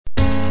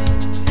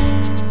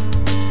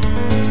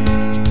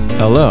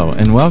Hello,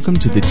 and welcome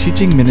to the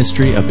teaching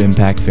ministry of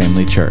Impact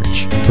Family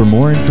Church. For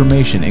more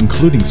information,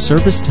 including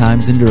service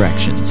times and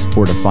directions,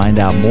 or to find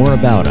out more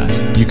about us,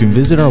 you can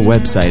visit our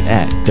website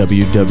at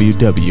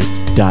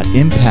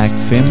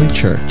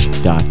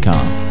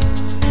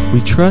www.impactfamilychurch.com.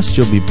 We trust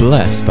you'll be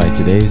blessed by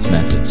today's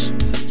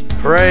message.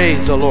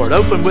 Praise the Lord.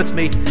 Open with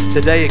me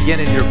today again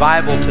in your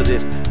Bible to the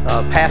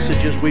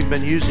passages we've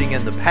been using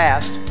in the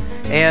past.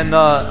 And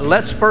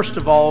let's first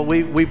of all,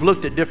 we've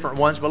looked at different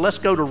ones, but let's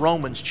go to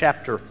Romans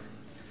chapter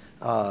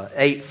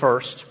 8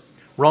 first.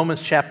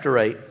 Romans chapter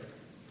 8.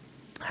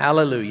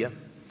 Hallelujah.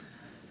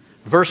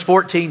 Verse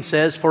 14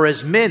 says, "For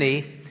as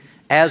many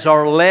as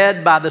are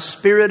led by the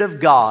Spirit of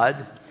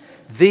God,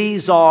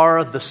 these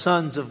are the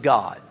sons of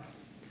God."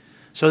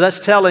 So that's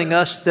telling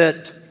us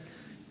that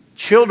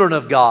children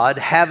of God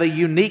have a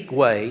unique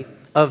way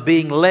of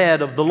being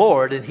led of the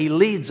Lord, and He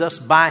leads us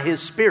by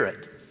His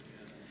Spirit.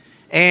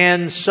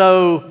 And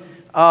so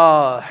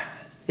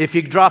if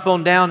you drop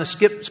on down and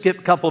skip a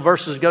couple of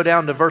verses, go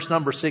down to verse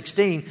number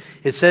 16,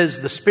 it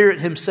says, "The Spirit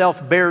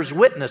Himself bears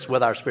witness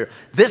with our spirit."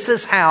 This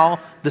is how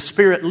the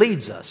Spirit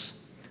leads us,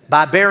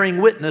 by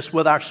bearing witness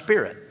with our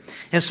spirit.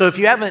 And so if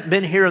you haven't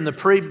been here in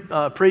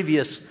the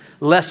previous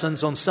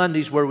lessons on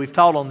Sundays where we've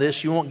taught on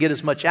this, you won't get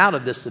as much out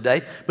of this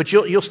today, but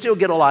you'll still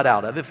get a lot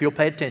out of it if you'll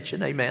pay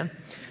attention. Amen.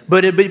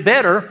 But it'd be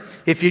better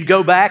if you'd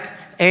go back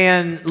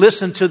and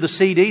listen to the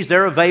CDs.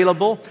 They're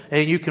available,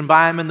 and you can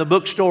buy them in the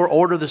bookstore,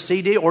 order the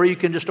CD, or you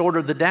can just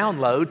order the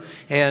download.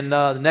 And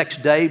the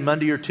next day,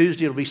 Monday or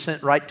Tuesday, it'll be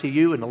sent right to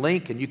you in a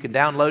link, and you can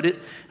download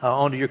it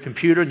onto your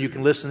computer, and you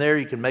can listen there.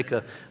 You can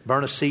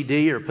burn a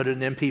CD or put it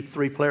in an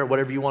MP3 player,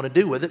 whatever you want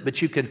to do with it,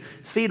 but you can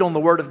feed on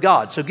the Word of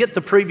God. So get the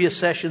previous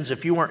sessions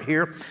if you weren't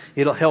here.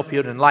 It'll help you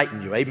and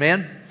enlighten you.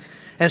 Amen?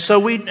 And so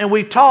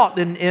we've taught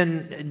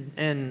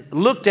and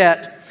looked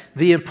at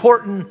the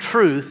important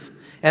truth,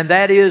 and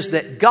that is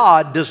that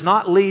God does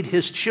not lead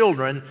His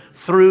children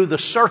through the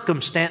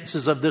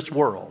circumstances of this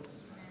world.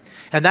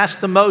 And that's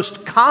the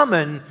most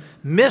common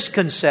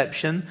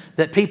misconception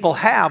that people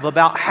have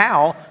about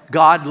how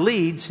God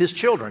leads His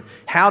children,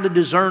 how to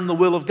discern the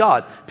will of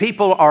God.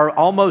 People are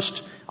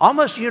almost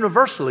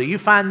universally, you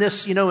find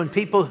this, in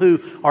people who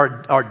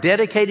are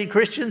dedicated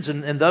Christians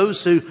and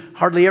those who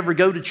hardly ever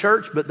go to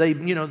church, but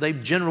they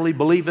generally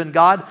believe in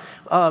God.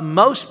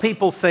 Most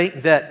people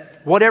think that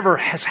whatever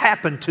has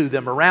happened to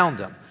them around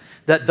them,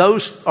 that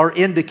those are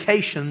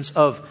indications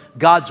of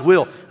God's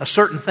will. A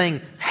certain thing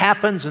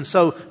happens, and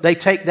so they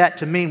take that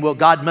to mean, well,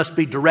 God must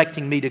be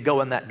directing me to go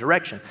in that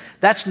direction.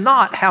 That's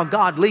not how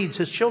God leads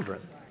His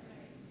children.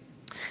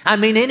 I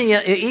mean,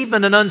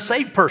 even an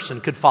unsaved person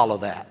could follow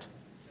that.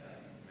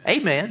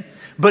 Amen.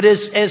 But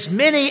as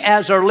many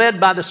as are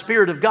led by the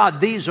Spirit of God,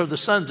 these are the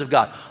sons of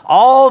God.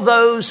 All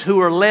those who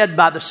are led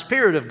by the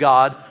Spirit of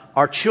God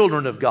are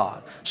children of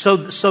God.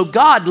 So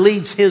God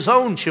leads His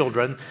own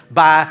children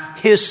by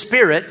His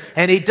Spirit,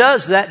 and He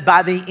does that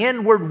by the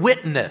inward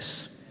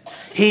witness.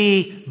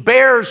 He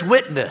bears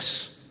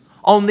witness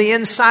on the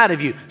inside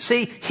of you.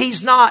 See,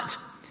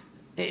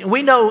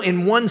 we know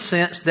in one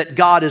sense that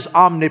God is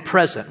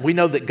omnipresent. We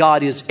know that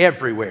God is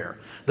everywhere.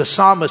 The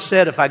psalmist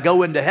said, if I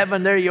go into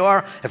heaven, there you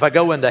are. If I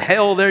go into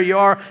hell, there you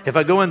are. If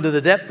I go into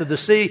the depth of the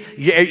sea,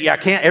 I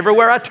can't.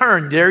 Everywhere I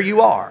turn, there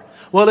you are.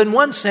 Well, in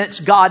one sense,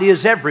 God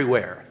is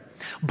everywhere.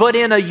 But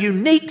in a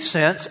unique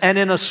sense, and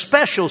in a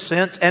special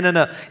sense, and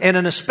in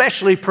an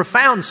especially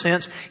profound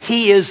sense,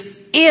 He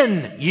is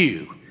in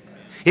you.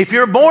 If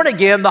you're born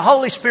again, the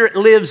Holy Spirit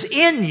lives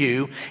in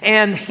you,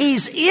 and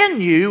He's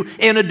in you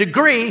in a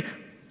degree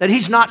that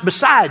He's not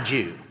beside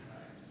you.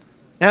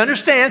 Now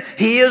understand,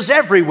 He is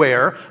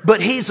everywhere,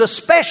 but He's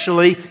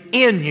especially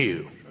in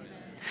you.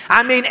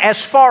 I mean,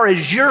 as far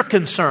as you're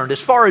concerned,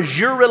 as far as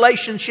your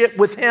relationship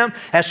with Him,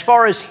 as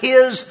far as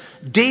His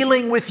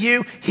dealing with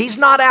you, He's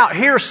not out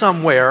here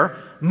somewhere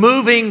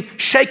moving,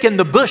 shaking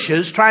the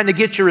bushes, trying to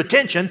get your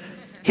attention.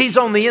 He's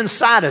on the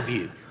inside of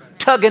you,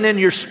 tugging in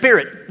your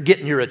spirit,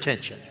 getting your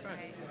attention.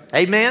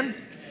 Amen?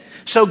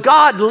 So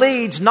God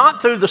leads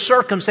not through the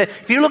circumstance.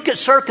 If you look at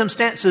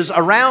circumstances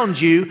around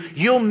you,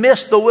 you'll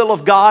miss the will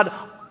of God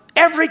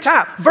every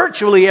time,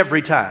 virtually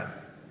every time.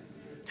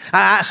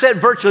 I said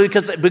virtually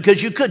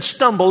because you could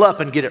stumble up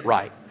and get it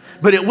right,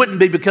 but it wouldn't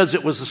be because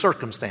it was the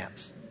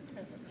circumstance.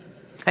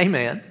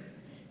 Amen.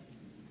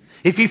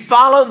 If you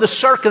follow the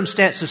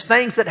circumstances,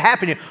 things that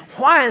happen to you,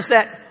 why is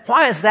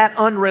that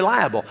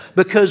unreliable?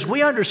 Because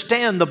we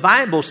understand the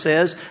Bible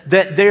says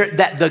that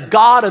the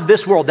God of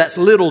this world, that's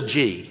little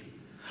g.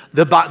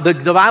 The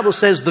Bible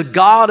says the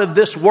God of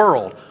this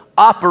world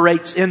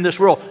operates in this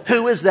world.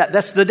 Who is that?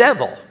 That's the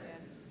devil.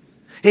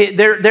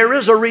 There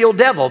is a real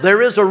devil.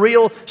 There is a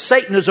real,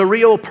 Satan is a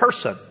real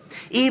person.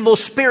 Evil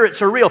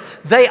spirits are real.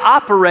 They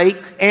operate,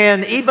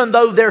 and even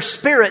though they're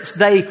spirits,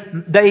 they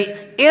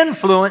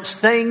influence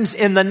things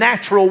in the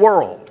natural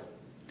world.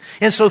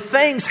 And so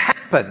things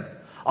happen,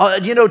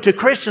 to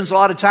Christians a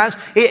lot of times,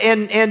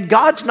 and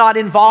God's not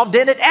involved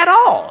in it at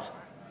all.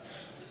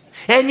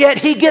 And yet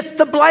He gets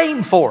the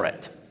blame for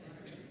it.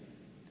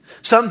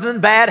 Something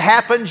bad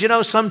happens,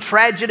 some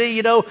tragedy,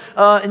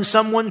 in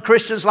someone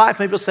Christian's life.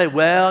 People say,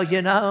 well,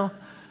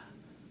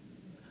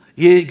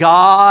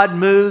 God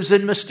moves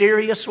in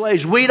mysterious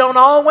ways. We don't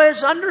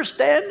always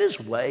understand His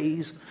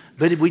ways,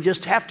 but we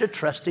just have to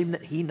trust Him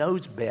that He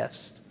knows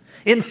best.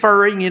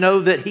 Inferring,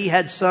 that He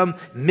had some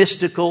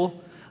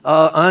mystical,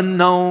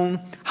 unknown,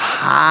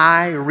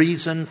 high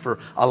reason for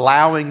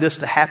allowing this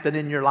to happen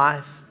in your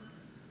life.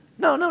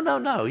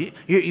 No.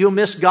 You'll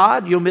miss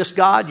God. You'll miss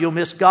God. You'll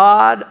miss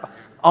God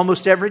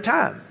almost every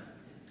time.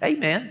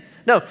 Amen.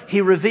 No,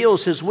 He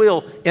reveals His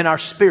will in our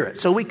spirit.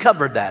 So we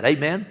covered that.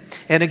 Amen.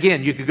 And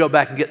again, you could go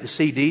back and get the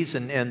CDs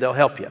and they'll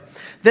help you.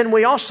 Then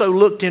we also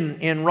looked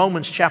in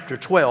Romans chapter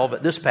 12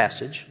 at this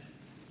passage.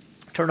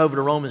 Turn over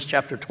to Romans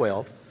chapter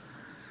 12.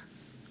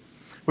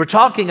 We're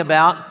talking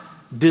about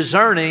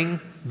discerning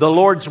the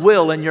Lord's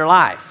will in your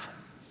life.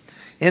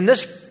 In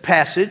this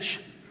passage,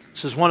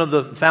 this is one of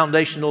the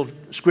foundational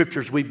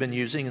scriptures we've been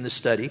using in this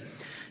study.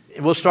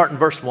 We'll start in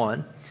verse 1.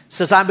 It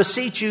says, I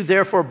beseech you,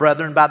 therefore,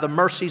 brethren, by the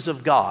mercies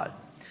of God,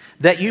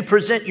 that you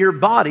present your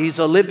bodies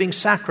a living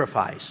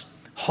sacrifice,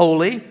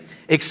 holy,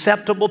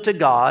 acceptable to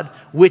God,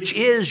 which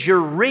is your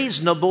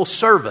reasonable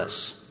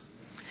service.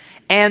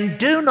 And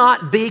do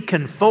not be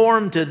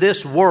conformed to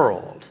this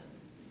world.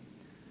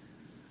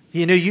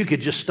 You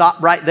could just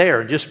stop right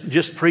there and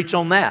just preach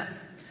on that.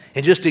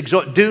 And just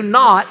exhort.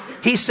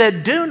 He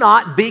said, do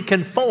not be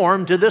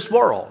conformed to this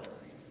world.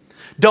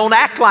 Don't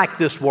act like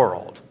this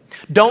world.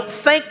 Don't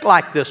think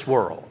like this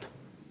world.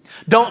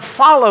 Don't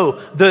follow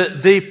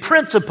the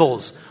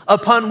principles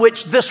upon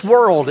which this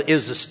world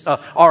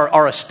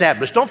are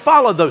established. Don't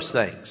follow those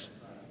things.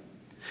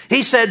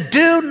 He said,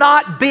 do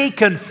not be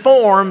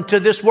conformed to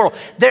this world.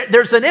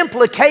 There's an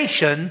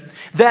implication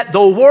that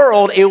the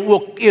world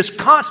is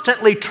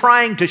constantly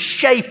trying to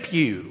shape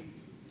you.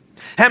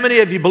 How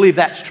many of you believe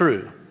that's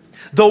true?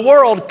 The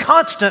world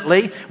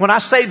constantly, when I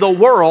say the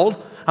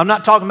world, I'm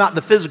not talking about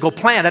the physical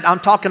planet. I'm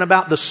talking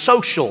about the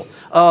social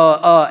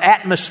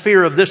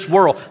atmosphere of this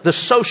world, the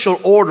social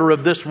order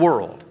of this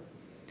world,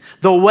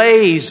 the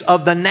ways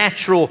of the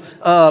natural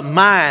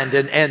mind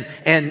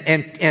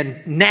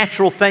and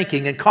natural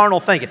thinking and carnal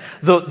thinking.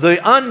 The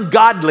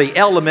ungodly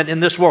element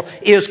in this world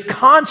is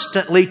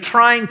constantly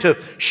trying to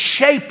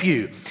shape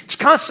you. It's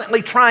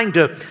constantly trying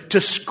to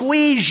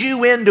squeeze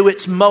you into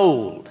its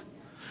mold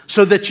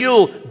so that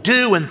you'll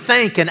do and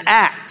think and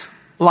act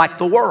like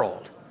the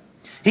world.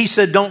 He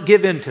said, don't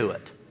give in to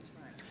it.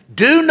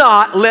 Do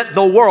not let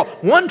the world.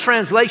 One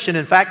translation,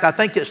 in fact, I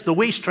think it's the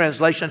Weiss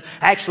translation,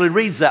 actually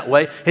reads that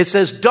way. It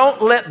says,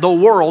 don't let the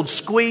world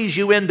squeeze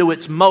you into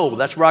its mold.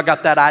 That's where I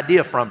got that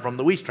idea from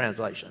the Weiss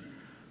translation.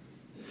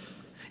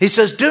 He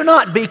says, do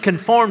not be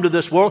conformed to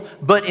this world,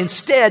 but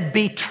instead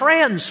be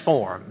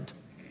transformed.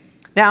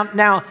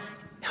 Now,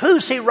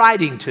 who's he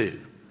writing to?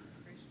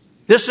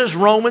 This is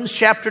Romans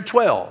chapter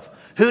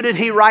 12. Who did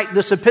he write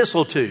this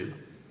epistle to?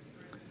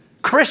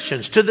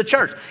 Christians, to the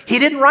church. He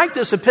didn't write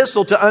this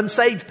epistle to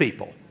unsaved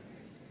people.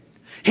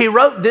 He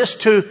wrote this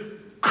to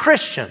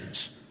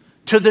Christians,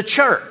 to the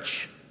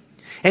church.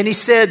 And he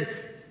said,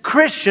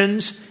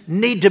 Christians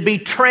need to be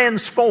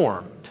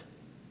transformed.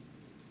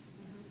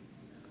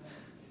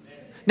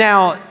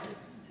 Now,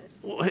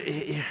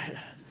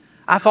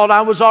 I thought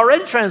I was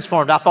already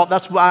transformed. I thought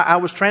that's why I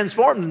was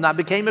transformed and I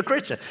became a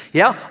Christian.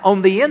 Yeah,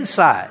 on the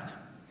inside.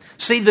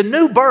 See, the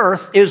new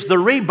birth is the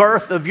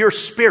rebirth of your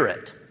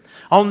spirit.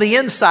 On the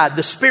inside,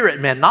 the spirit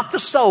man, not the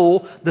soul,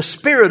 the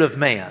spirit of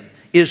man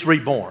is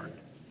reborn.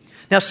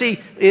 Now see,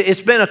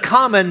 it's been a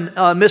common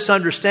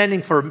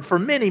misunderstanding for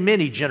many,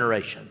 many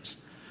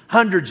generations,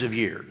 hundreds of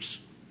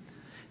years,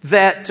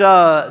 that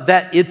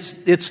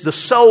it's the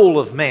soul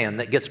of man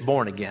that gets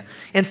born again.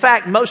 In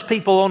fact, most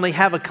people only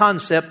have a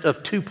concept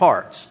of two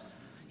parts,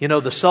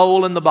 the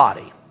soul and the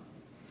body.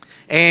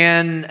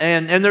 And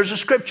there's a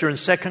scripture in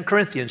 2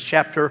 Corinthians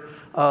chapter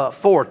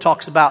 4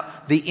 talks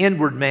about the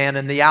inward man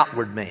and the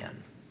outward man.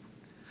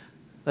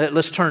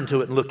 Let's turn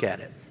to it and look at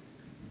it.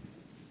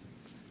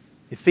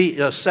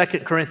 2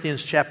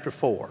 Corinthians chapter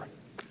 4.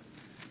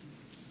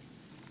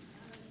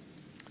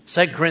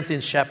 2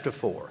 Corinthians chapter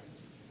 4.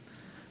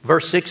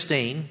 Verse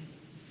 16.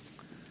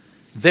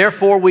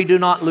 Therefore we do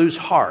not lose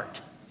heart,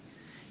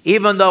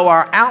 even though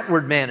our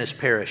outward man is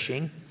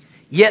perishing,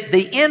 yet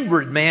the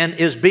inward man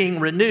is being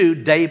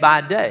renewed day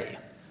by day.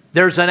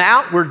 There's an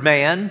outward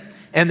man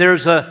and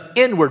there's an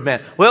inward man.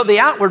 Well, the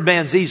outward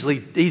man's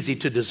easy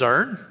to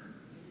discern.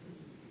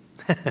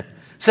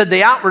 Said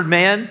the outward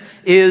man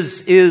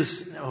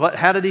is what?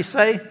 How did he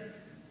say?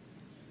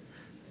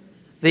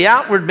 The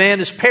outward man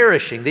is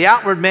perishing. The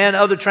outward man,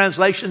 other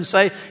translations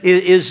say,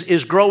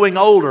 is growing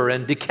older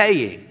and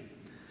decaying.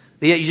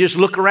 You just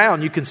look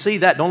around, you can see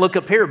that. Don't look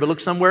up here, but look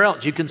somewhere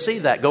else. You can see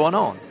that going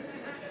on.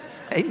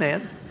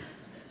 Amen.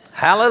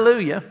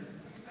 Hallelujah.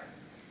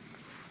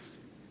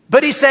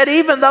 But he said,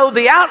 even though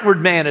the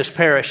outward man is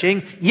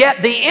perishing, yet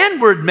the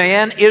inward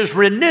man is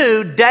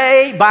renewed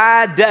day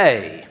by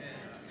day.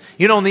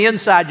 On the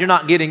inside, you're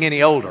not getting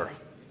any older.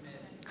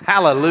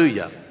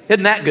 Hallelujah.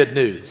 Isn't that good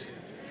news?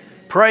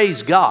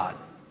 Praise God.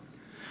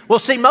 Well,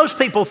 see, most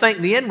people think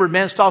the inward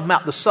man is talking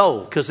about the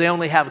soul because they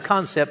only have a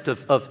concept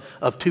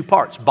of two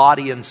parts,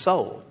 body and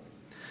soul.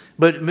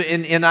 But I'm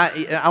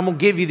going to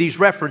give you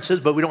these references,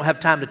 but we don't have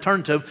time to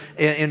turn to them.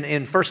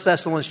 In 1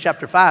 Thessalonians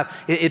chapter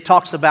 5, it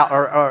talks about,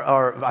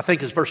 or I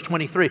think it's verse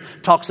 23,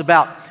 talks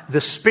about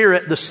the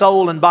spirit, the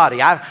soul, and body.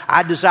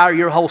 I desire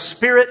your whole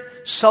spirit,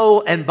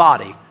 soul, and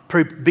body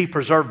be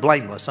preserved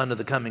blameless under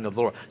the coming of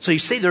the Lord. So you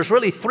see, there's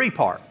really three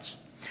parts.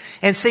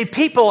 And see,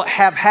 people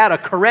have had a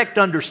correct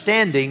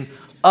understanding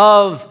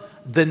of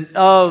the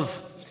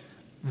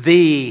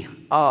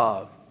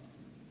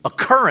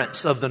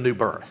occurrence of the new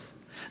birth.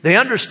 They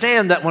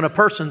understand that when a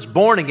person's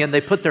born again,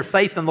 they put their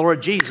faith in the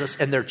Lord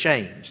Jesus and they're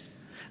changed.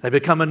 They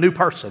become a new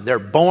person. They're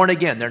born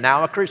again. They're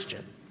now a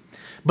Christian.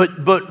 But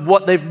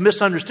what they've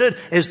misunderstood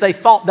is they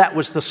thought that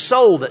was the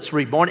soul that's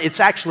reborn. It's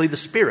actually the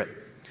spirit.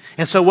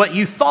 And so what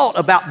you thought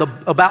about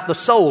the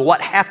soul, what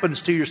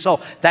happens to your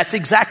soul, that's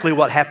exactly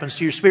what happens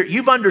to your spirit.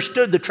 You've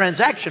understood the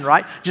transaction,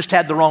 right? Just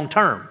had the wrong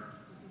term.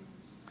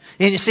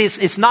 And you see,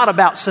 it's not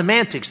about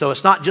semantics, though.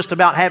 It's not just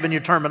about having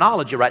your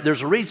terminology right.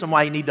 There's a reason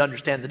why you need to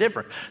understand the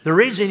difference. The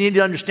reason you need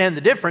to understand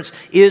the difference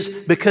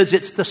is because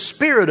it's the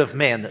spirit of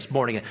man that's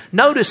born again.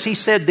 Notice he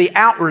said the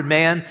outward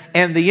man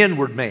and the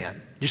inward man.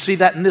 Do you see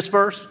that in this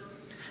verse?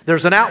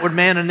 There's an outward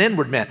man and an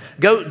inward man.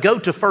 Go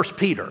to 1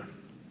 Peter.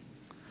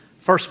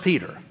 1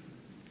 Peter.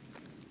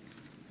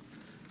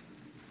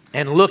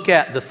 And look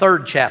at the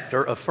 3rd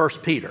chapter of 1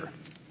 Peter.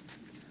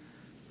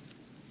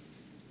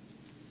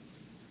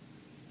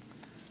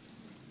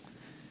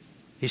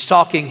 He's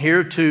talking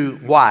here to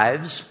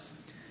wives.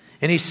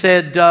 And he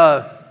said,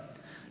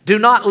 do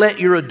not let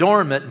your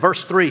adornment,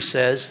 verse 3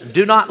 says,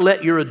 do not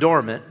let your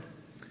adornment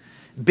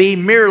be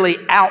merely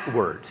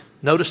outward.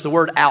 Notice the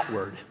word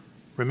outward.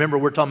 Remember,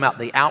 we're talking about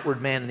the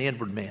outward man and the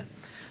inward man.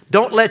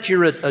 Don't let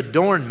your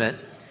adornment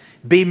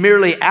be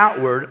merely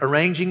outward,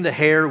 arranging the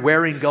hair,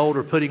 wearing gold,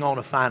 or putting on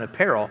a fine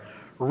apparel.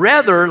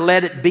 Rather,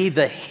 let it be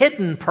the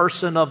hidden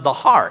person of the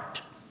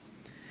heart,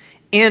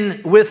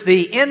 with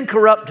the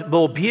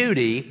incorruptible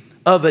beauty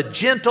of a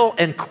gentle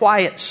and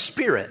quiet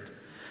spirit.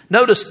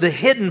 Notice the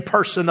hidden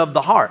person of the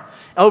heart.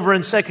 Over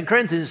in 2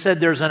 Corinthians, it said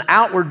there's an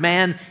outward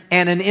man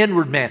and an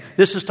inward man.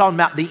 This is talking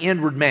about the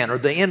inward man or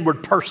the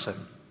inward person,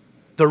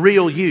 the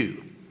real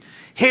you.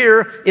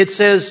 Here it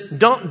says,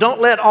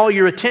 don't let all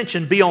your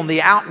attention be on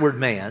the outward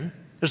man.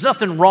 There's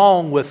nothing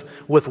wrong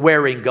with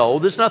wearing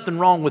gold. There's nothing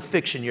wrong with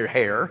fixing your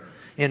hair.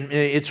 And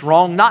it's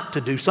wrong not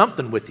to do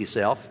something with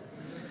yourself.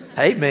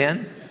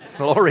 Amen.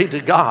 Glory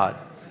to God.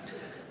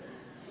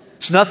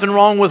 There's nothing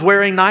wrong with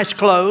wearing nice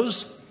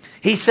clothes.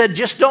 He said,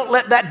 just don't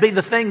let that be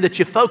the thing that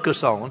you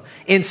focus on.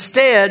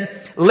 Instead,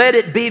 let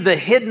it be the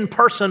hidden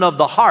person of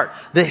the heart,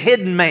 the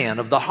hidden man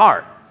of the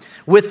heart,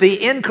 with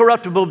the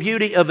incorruptible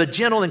beauty of a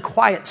gentle and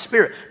quiet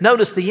spirit.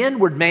 Notice the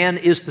inward man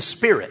is the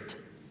spirit.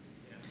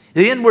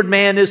 The inward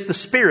man is the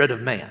spirit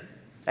of man.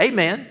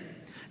 Amen.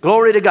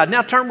 Glory to God.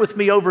 Now turn with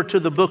me over to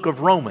the book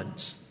of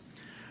Romans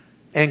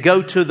and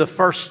go to the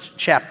 1st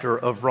chapter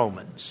of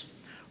Romans.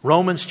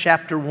 Romans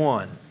chapter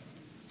 1.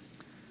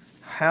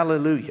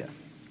 Hallelujah.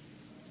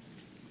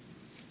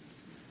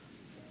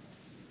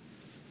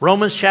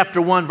 Romans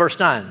chapter 1 verse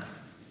 9.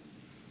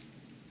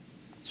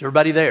 Is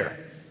everybody there?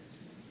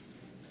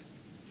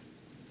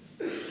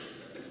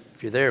 If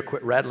you're there,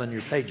 quit rattling your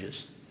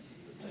pages.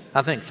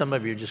 I think some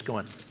of you are just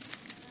going.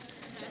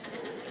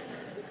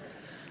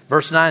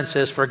 Verse 9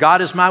 says, for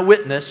God is my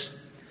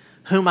witness,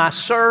 whom I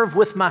serve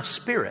with my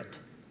spirit.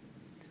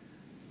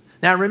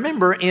 Now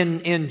remember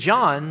in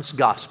John's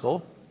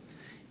gospel,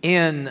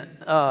 in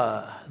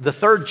the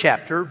 3rd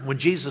chapter, when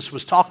Jesus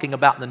was talking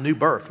about the new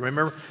birth,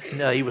 remember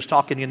he was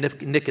talking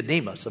to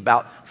Nicodemus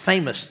about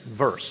famous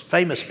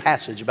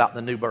passage about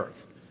the new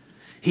birth.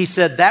 He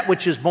said that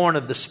which is born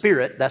of the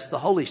Spirit, that's the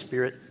Holy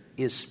Spirit,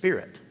 is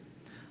spirit.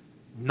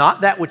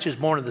 Not that which is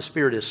born of the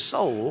Spirit is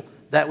soul,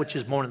 that which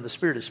is born of the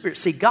Spirit is spirit.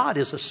 See, God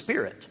is a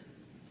spirit.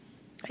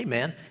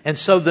 Amen. And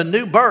so the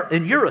new birth,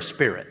 and you're a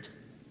spirit.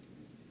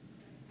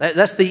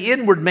 That's the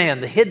inward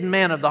man, the hidden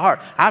man of the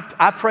heart.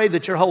 I pray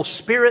that your whole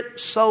spirit,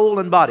 soul,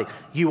 and body.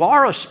 You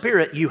are a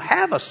spirit, you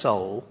have a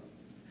soul,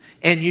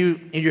 and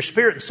your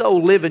spirit and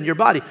soul live in your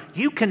body.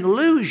 You can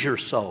lose your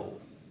soul.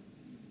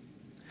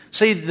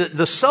 See,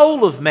 the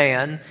soul of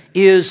man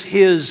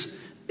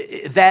is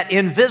that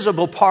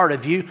invisible part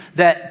of you,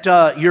 that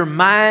your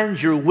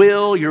mind, your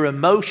will, your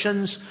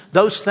emotions,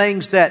 those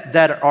things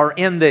that are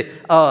in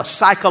the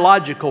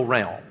psychological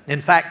realm. In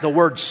fact, the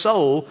word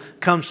soul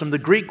comes from the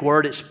Greek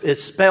word.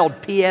 It's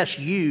spelled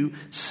P-S-U-C-H-E.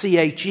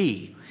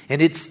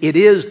 And it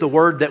is the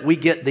word that we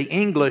get the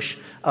English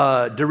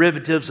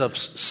derivatives of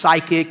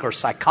psychic or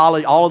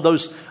psychology, all of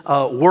those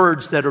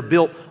words that are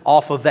built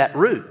off of that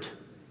root.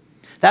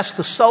 That's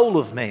the soul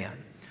of man.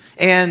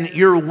 And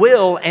your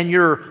will and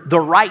the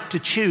right to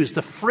choose,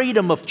 the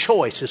freedom of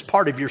choice is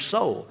part of your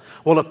soul.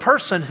 Well, a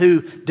person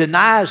who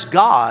denies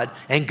God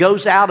and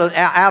goes out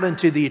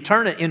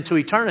into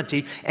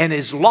eternity and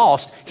is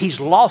lost, he's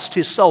lost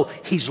his soul.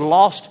 He's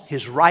lost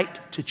his right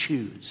to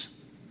choose.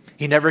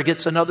 He never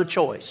gets another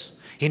choice.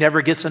 He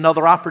never gets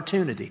another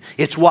opportunity.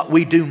 It's what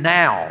we do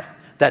now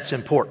that's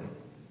important.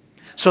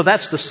 So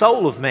that's the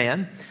soul of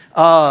man.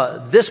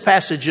 This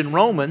passage in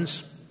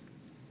Romans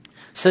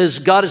says,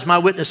 God is my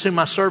witness whom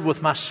I serve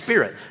with my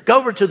spirit. Go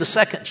over to the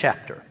 2nd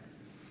chapter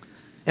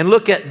and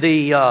look at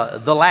the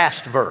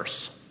last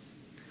verse.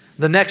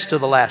 The next to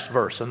the last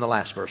verse and the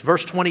last verse.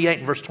 Verse 28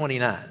 and verse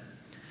 29.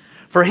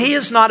 For he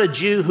is not a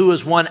Jew who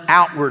is one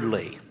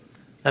outwardly.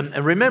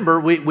 And remember,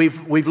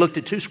 we've looked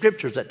at 2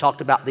 scriptures that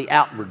talked about the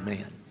outward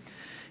man.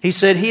 He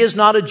said, he is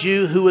not a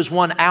Jew who is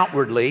one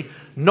outwardly,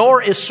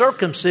 nor is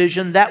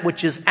circumcision that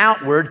which is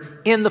outward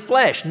in the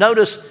flesh.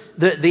 Notice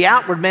the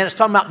outward man is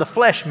talking about the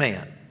flesh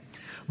man.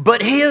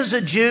 But he is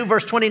a Jew,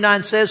 verse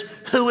 29 says,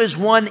 who is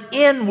one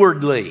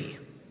inwardly.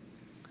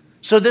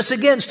 So this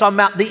again is talking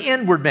about the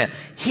inward man.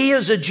 He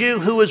is a Jew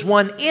who is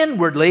one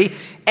inwardly,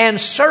 and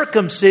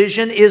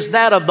circumcision is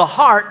that of the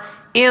heart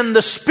in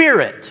the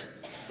spirit.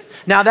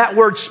 Now that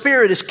word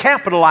spirit is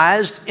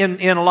capitalized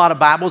in a lot of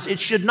Bibles. It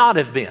should not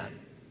have been.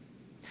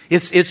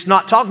 It's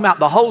not talking about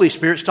the Holy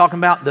Spirit. It's talking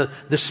about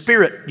the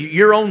Spirit,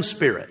 your own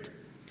spirit.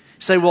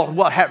 You say, well,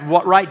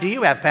 what right do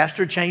you have,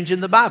 Pastor, changing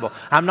the Bible?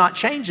 I'm not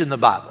changing the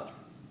Bible.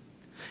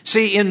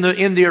 See, in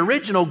the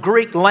original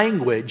Greek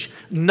language,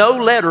 no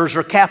letters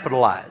are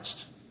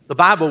capitalized. The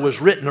Bible was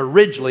written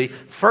originally,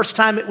 first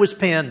time it was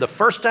penned, the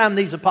first time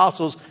these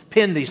apostles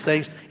penned these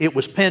things, it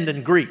was penned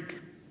in Greek.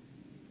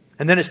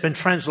 And then it's been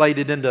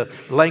translated into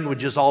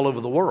languages all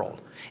over the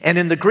world. And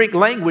in the Greek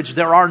language,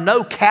 there are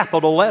no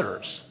capital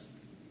letters.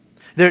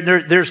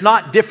 There's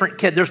not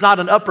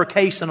an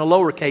uppercase and a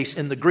lowercase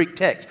in the Greek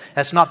text.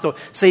 That's not the...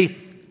 See,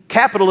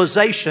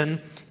 capitalization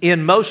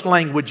in most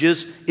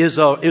languages is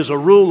a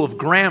rule of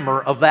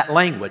grammar of that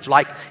language.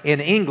 Like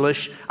in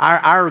English,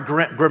 our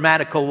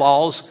grammatical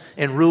laws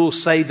and rules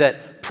say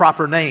that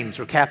proper names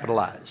are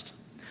capitalized.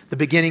 The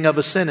beginning of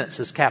a sentence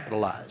is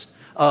capitalized.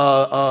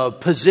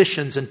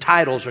 Positions and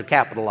titles are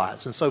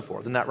capitalized and so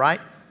forth. Isn't that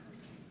right?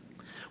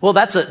 Well,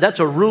 that's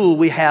a rule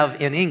we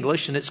have in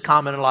English, and it's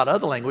common in a lot of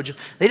other languages.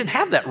 They didn't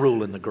have that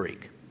rule in the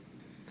Greek.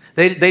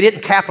 They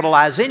didn't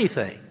capitalize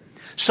anything.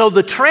 So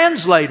the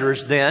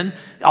translators then,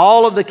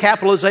 all of the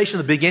capitalization,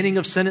 the beginning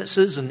of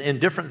sentences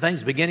and different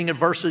things, beginning of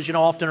verses,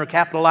 often are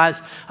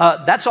capitalized.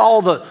 That's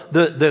all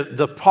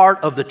the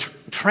part of the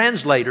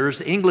translators,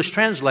 the English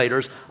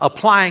translators,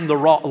 applying the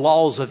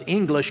laws of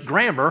English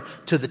grammar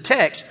to the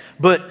text.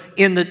 But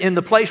in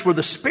the place where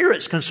the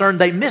Spirit's concerned,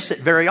 they miss it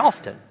very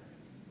often,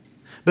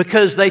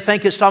 because they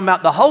think it's talking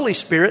about the Holy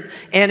Spirit.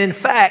 And in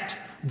fact,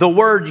 the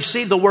word, you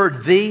see the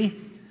word "the"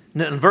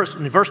 in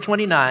verse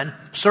 29,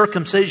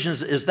 circumcision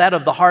is that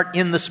of the heart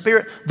in the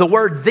spirit. The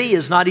word "the"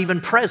 is not even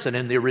present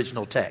in the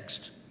original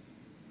text.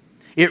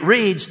 It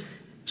reads,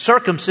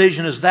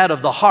 circumcision is that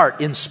of the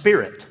heart in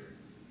spirit.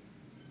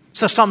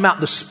 So it's talking about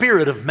the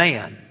spirit of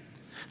man.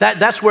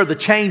 That's where the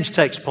change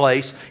takes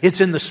place.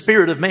 It's in the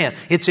spirit of man.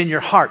 It's in your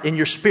heart, in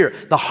your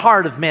spirit. The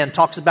heart of man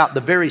talks about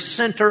the very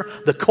center,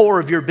 the core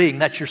of your being.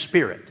 That's your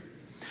spirit.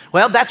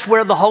 Well, that's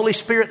where the Holy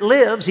Spirit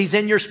lives. He's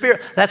in your spirit.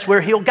 That's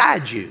where He'll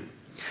guide you.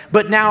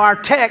 But now our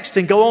text,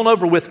 and go on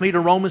over with me to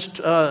Romans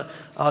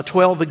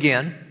 12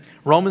 again.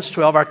 Romans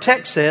 12, our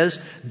text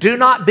says, do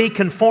not be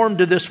conformed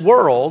to this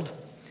world.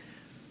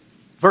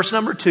 Verse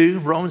number 2,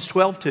 Romans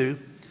 12, 2.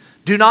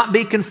 Do not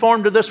be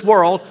conformed to this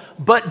world,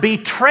 but be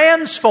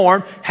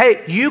transformed.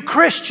 Hey, you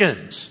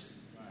Christians,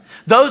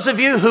 those of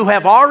you who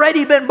have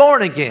already been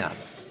born again,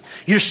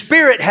 your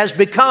spirit has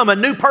become a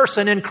new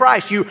person in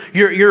Christ.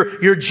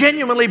 You're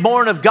genuinely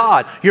born of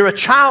God. You're a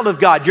child of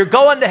God. You're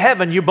going to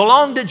heaven. You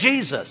belong to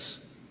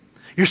Jesus.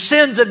 Your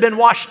sins have been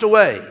washed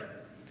away.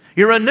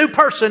 You're a new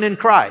person in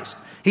Christ.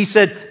 He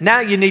said,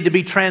 now you need to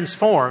be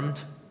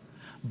transformed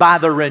by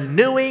the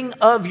renewing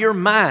of your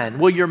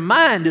mind. Well, your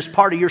mind is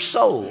part of your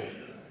soul.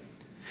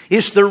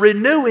 It's the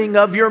renewing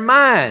of your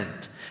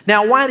mind.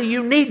 Now, why do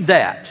you need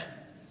that?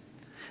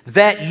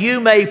 That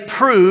you may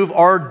prove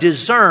or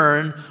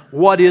discern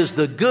what is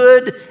the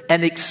good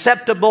and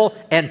acceptable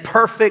and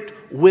perfect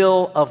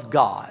will of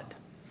God.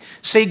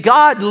 See,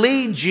 God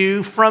leads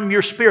you from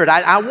your spirit.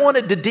 I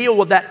wanted to deal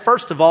with that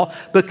first of all,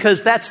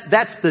 because that's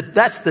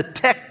the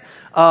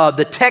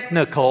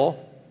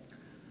technical,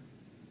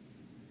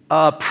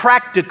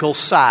 practical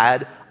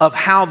side of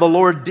how the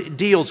Lord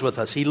deals with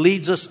us. He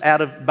leads us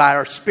by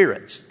our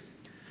spirits.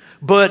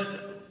 But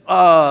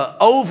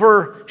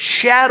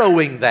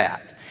overshadowing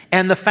that,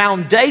 and the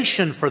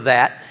foundation for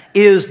that,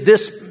 is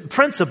this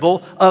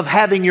principle of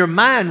having your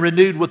mind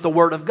renewed with the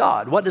Word of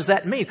God. What does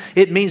that mean?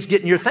 It means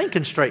getting your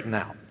thinking straightened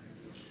out.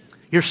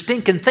 Your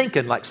stinking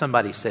thinking, like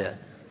somebody said.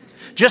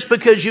 Just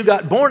because you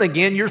got born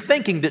again, your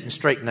thinking didn't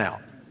straighten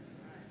out.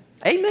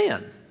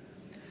 Amen.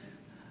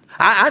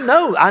 I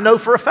know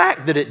for a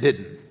fact that it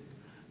didn't.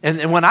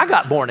 And when I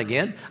got born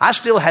again, I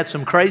still had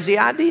some crazy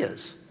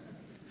ideas.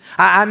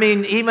 I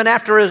mean, even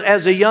after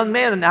as a young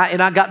man, and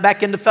I got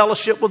back into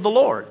fellowship with the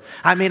Lord.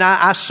 I mean,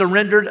 I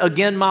surrendered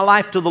again my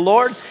life to the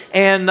Lord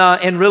and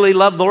really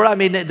loved the Lord. I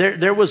mean,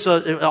 there was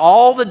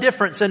all the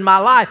difference in my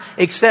life,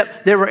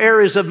 except there were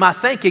areas of my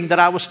thinking that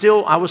I was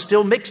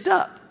still mixed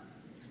up.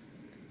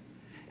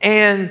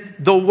 And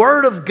the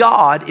Word of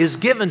God is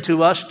given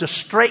to us to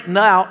straighten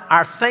out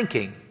our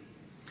thinking,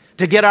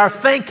 to get our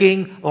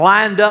thinking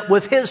lined up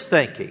with His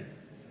thinking.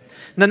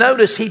 Now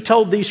notice He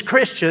told these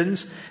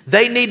Christians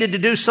they needed to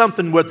do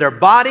something with their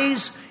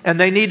bodies and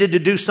they needed to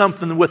do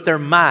something with their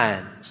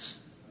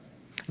minds.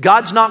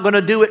 God's not going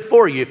to do it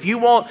for you. If you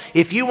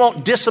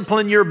won't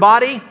discipline your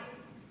body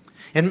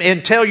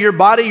and tell your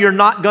body you're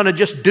not going to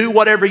just do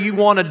whatever you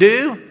want to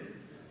do,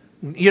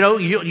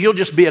 you'll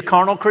just be a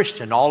carnal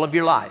Christian all of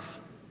your life.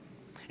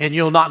 And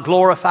you'll not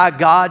glorify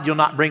God. You'll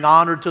not bring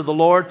honor to the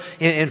Lord.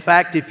 In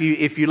fact, if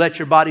you let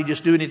your body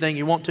just do anything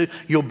you want to,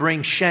 you'll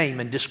bring shame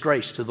and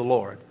disgrace to the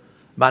Lord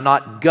by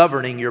not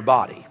governing your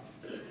body.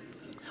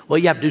 Well,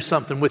 you have to do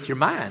something with your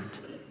mind.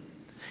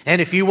 And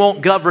if you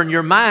won't govern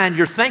your mind,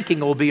 your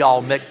thinking will be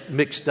all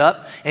mixed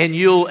up, and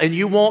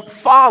you won't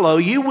follow.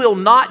 You will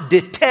not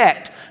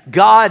detect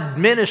God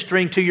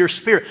ministering to your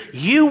spirit.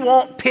 You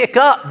won't pick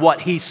up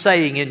what He's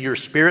saying in your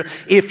spirit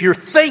if your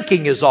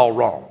thinking is all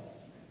wrong.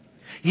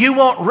 You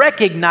won't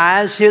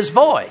recognize His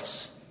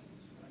voice.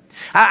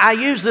 I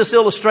used this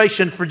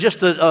illustration for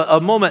just a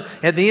moment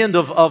at the end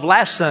of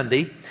last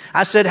Sunday.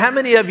 I said, how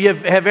many of you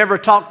have ever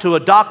talked to a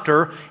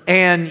doctor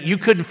and you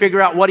couldn't figure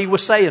out what he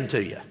was saying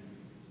to you?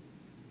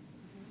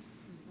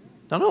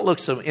 Now, don't look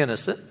so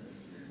innocent.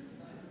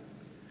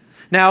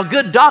 Now, a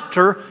good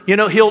doctor,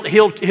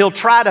 he'll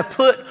try to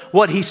put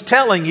what he's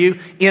telling you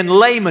in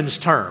layman's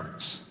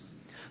terms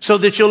so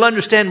that you'll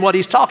understand what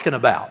he's talking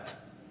about.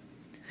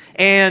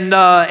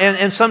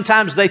 And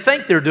sometimes they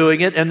think they're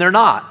doing it and they're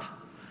not.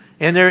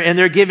 And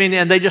they're giving,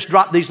 and they just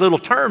drop these little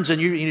terms,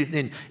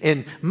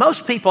 and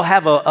most people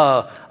have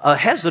a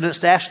hesitance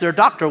to ask their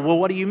doctor, well,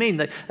 what do you mean?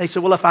 They say,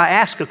 well, if I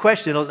ask a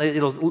question,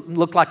 it'll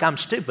look like I'm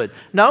stupid.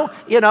 No,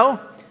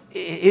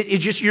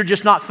 you're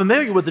just not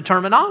familiar with the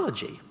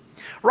terminology.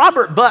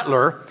 Robert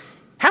Butler,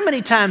 how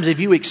many times have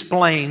you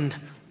explained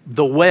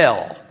the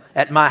well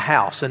at my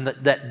house and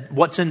that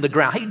what's in the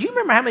ground? Hey, do you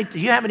remember do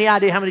you have any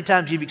idea how many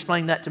times you've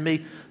explained that to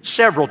me?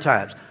 Several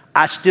times.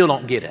 I still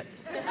don't get it.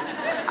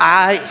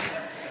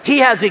 He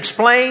has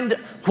explained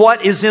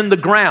what is in the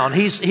ground.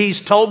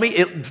 He's told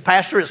me,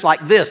 Pastor, it's like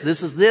this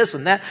is this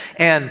and that.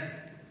 And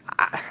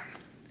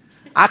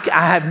I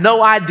have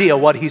no idea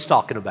what he's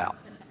talking about.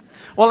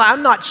 Well,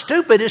 I'm not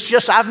stupid. It's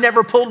just I've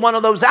never pulled one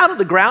of those out of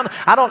the ground.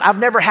 I've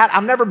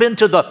never been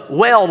to the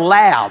well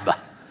lab.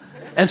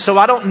 And so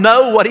I don't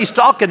know what he's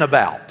talking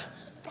about.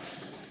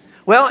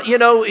 Well,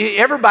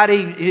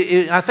 everybody,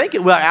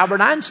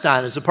 Albert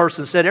Einstein is the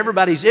person that said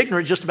everybody's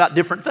ignorant just about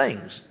different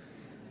things.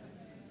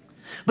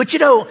 But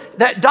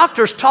that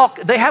doctors talk,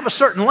 they have a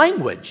certain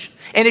language.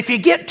 And if you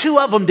get two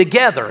of them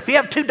together, if you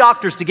have two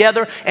doctors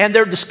together and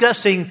they're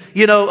discussing,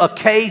 a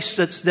case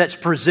that's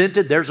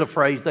presented, there's a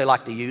phrase they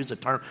like to use, a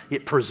term,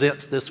 it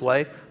presents this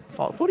way.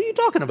 What are you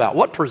talking about?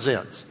 What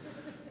presents?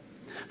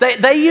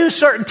 They use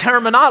certain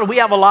terminology. We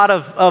have a lot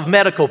of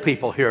medical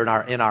people here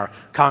in our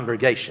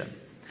congregation.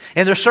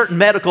 And there's certain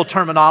medical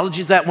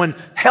terminologies that when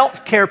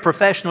healthcare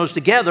professionals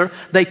together,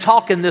 they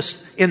talk in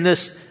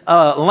this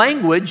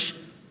language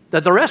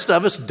that the rest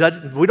of us,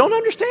 we don't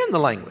understand the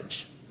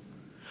language.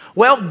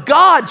 Well,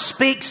 God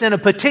speaks in a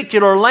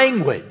particular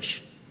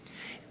language.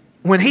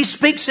 When He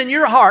speaks in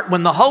your heart,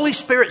 when the Holy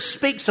Spirit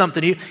speaks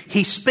something to you,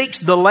 He speaks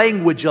the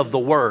language of the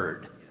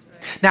Word.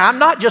 Now, I'm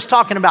not just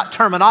talking about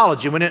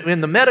terminology. In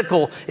the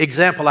medical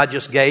example I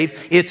just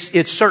gave,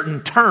 it's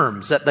certain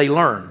terms that they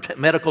learn,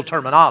 medical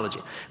terminology.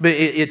 But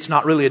it's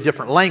not really a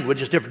different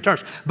language, it's different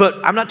terms. But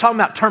I'm not talking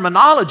about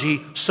terminology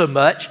so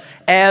much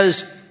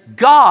as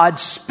God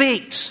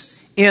speaks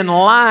in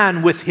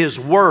line with His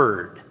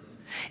Word.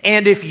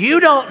 And if you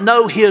don't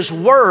know His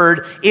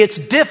Word,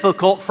 it's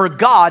difficult for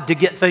God to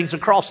get things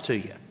across to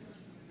you.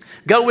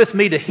 Go with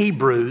me to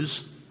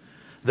Hebrews,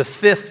 the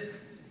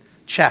 5th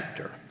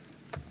chapter.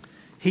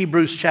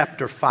 Hebrews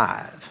chapter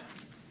 5.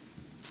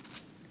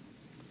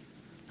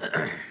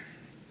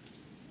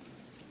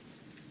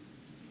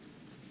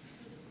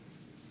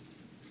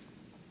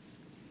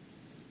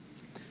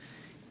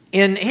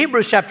 In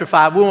Hebrews chapter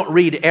 5, we won't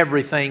read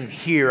everything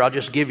here. I'll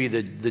just give you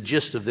the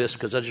gist of this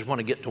because I just want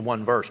to get to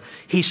one verse.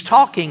 He's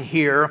talking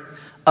here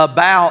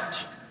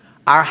about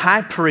our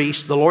high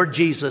priest, the Lord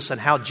Jesus,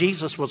 and how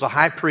Jesus was a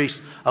high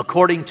priest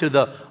according to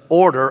the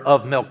order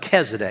of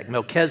Melchizedek.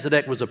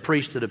 Melchizedek was a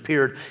priest that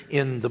appeared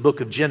in the book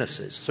of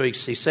Genesis. So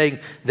he's saying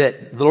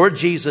that the Lord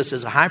Jesus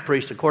is a high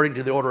priest according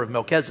to the order of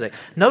Melchizedek.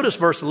 Notice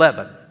verse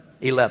 11.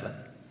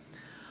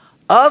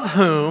 Of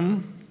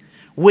whom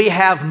we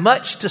have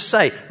much to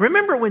say.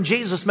 Remember when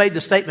Jesus made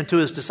the statement to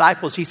His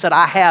disciples, He said,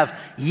 I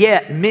have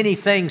yet many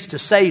things to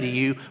say to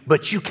you,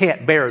 but you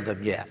can't bear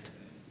them yet.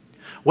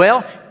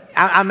 Well,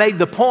 I made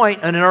the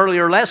point in an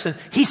earlier lesson,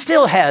 He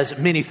still has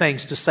many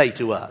things to say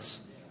to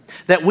us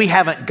that we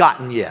haven't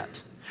gotten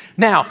yet.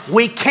 Now,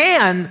 we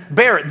can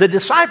bear it. The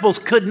disciples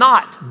could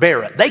not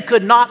bear it. They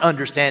could not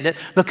understand it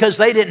because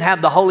they didn't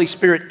have the Holy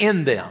Spirit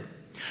in them.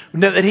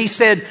 He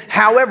said,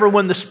 however,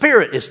 when the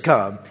Spirit is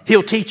come,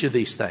 He'll teach you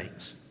these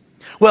things.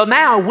 Well,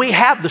 now we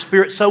have the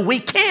Spirit so we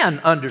can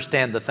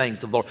understand the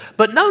things of the Lord.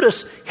 But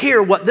notice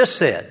here what this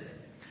said.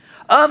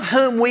 Of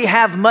whom we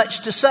have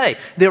much to say.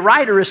 The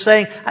writer is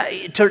saying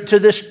to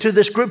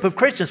this group of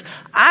Christians,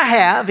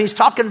 he's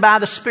talking by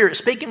the Spirit,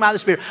 speaking by the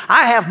Spirit,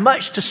 I have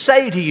much to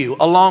say to you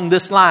along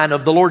this line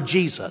of the Lord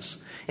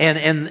Jesus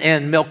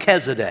and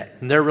Melchizedek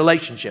and their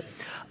relationship.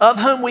 Of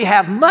whom we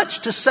have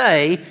much to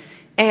say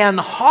and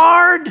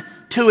hard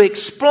to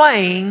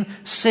explain,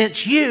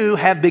 since you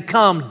have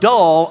become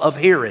dull of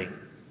hearing.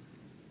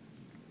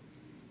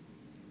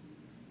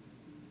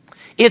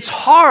 It's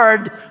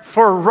hard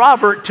for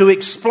Robert to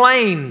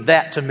explain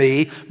that to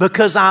me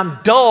because I'm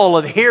dull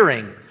of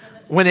hearing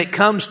when it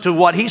comes to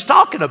what he's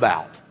talking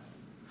about.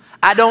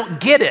 I don't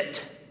get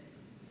it.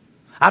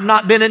 I've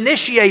not been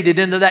initiated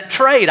into that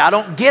trade. I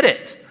don't get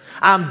it.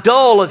 I'm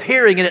dull of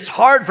hearing, and it's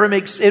hard for him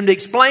to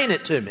explain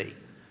it to me.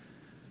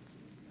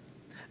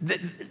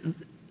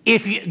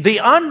 The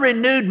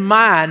unrenewed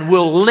mind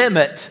will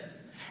limit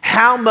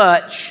how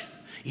much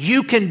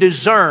you can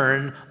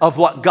discern of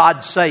what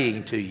God's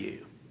saying to you.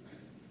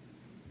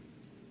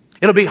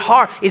 It'll be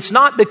hard. It's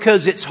not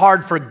because it's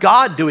hard for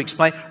God to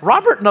explain.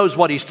 Robert knows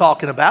what he's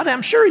talking about.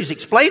 I'm sure he's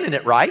explaining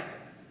it right.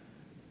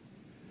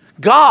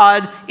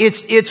 God,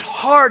 it's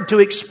hard to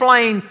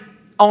explain.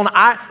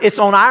 It's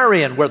on our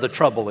end where the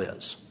trouble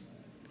is.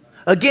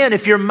 Again,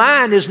 if your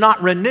mind is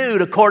not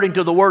renewed according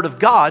to the Word of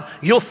God,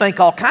 you'll think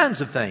all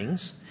kinds of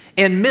things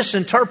and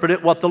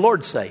misinterpret what the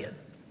Lord's saying.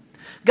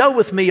 Go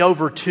with me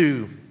over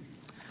to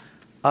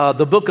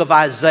the book of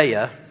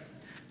Isaiah,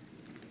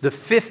 the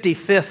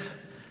 55th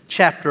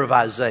chapter of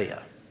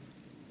Isaiah.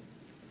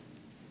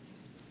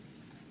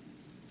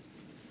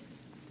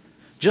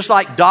 Just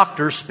like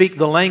doctors speak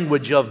the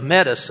language of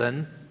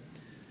medicine,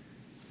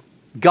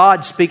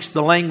 God speaks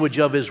the language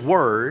of His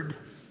Word,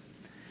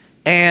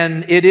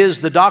 and it is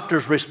the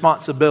doctor's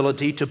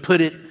responsibility to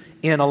put it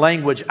in a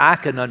language I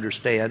can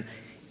understand.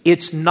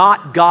 It's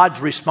not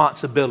God's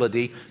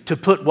responsibility to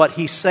put what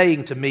He's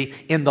saying to me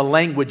in the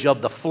language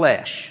of the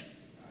flesh.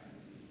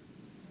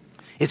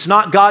 It's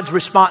not God's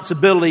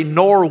responsibility,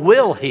 nor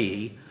will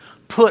He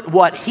put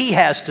what He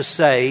has to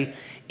say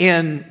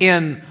in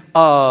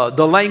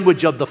the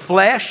language of the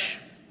flesh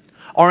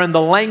or in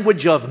the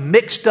language of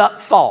mixed up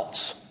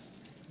thoughts.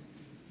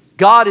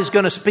 God is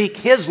going to speak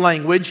His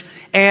language,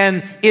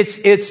 and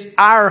it's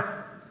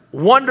our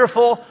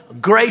wonderful,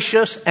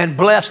 gracious, and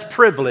blessed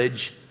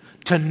privilege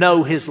to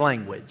know His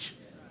language.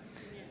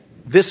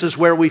 This is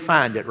where we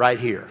find it right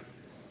here.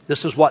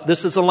 This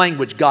is the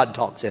language God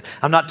talks in.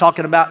 I'm not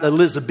talking about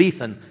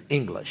Elizabethan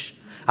English.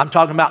 I'm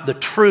talking about the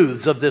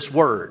truths of this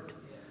word.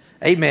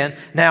 Amen.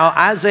 Now,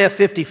 Isaiah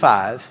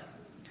 55,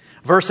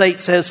 verse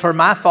 8 says, "For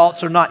my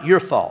thoughts are not your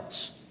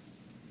thoughts."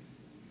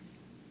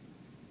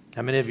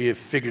 How many of you have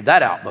figured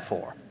that out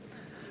before?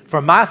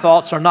 "For my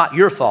thoughts are not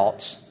your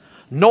thoughts,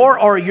 nor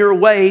are your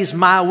ways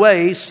my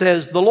ways,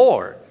 says the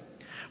Lord.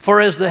 For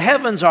as the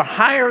heavens are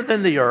higher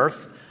than the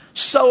earth,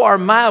 so are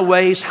my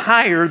ways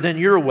higher than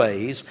your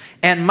ways,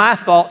 and my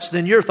thoughts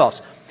than your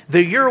thoughts."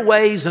 The your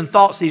ways and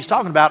thoughts that he's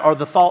talking about are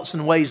the thoughts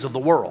and ways of the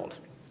world.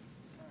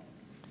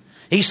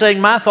 He's saying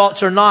my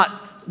thoughts are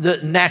not the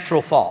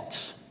natural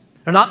thoughts.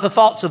 They're not the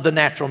thoughts of the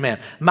natural man.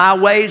 My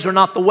ways are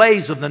not the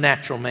ways of the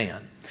natural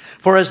man.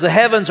 For as the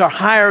heavens are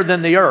higher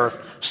than the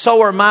earth,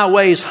 so are my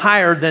ways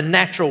higher than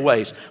natural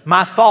ways.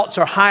 My thoughts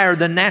are higher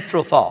than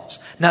natural thoughts.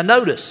 Now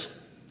notice,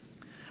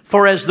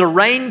 for as the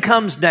rain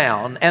comes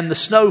down and the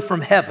snow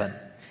from heaven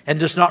and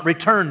does not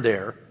return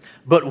there,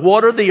 but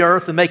water the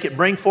earth and make it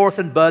bring forth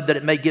and bud, that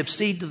it may give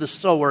seed to the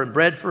sower and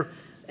bread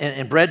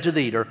to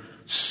the eater,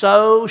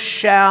 so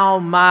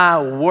shall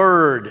my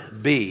word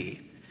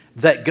be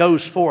that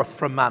goes forth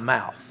from my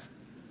mouth.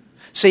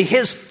 See,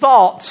 His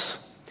thoughts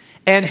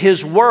and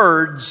His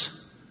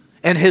words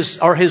and His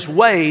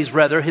ways,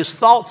 His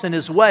thoughts and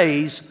His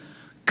ways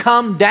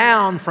come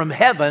down from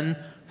heaven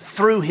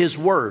through His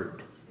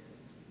word.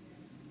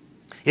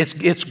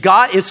 It's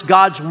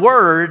God's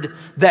word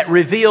that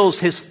reveals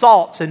His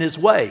thoughts and His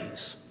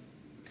ways.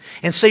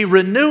 And see,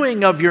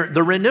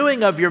 the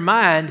renewing of your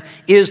mind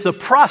is the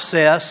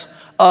process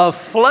of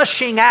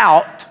flushing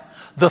out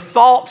the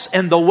thoughts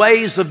and the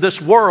ways of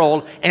this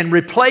world and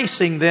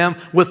replacing them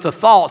with the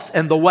thoughts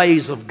and the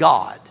ways of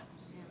God.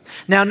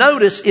 Now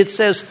notice it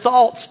says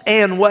thoughts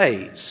and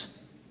ways.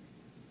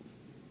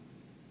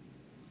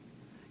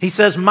 He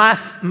says, my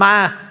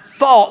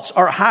thoughts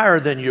are higher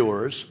than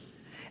yours,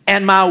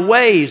 and my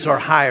ways are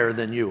higher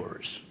than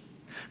yours.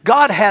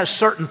 God has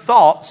certain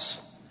thoughts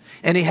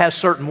and He has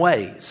certain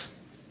ways.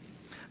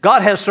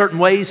 God has certain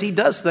ways He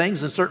does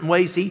things and certain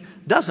ways He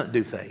doesn't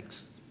do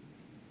things.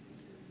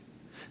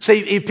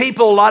 See,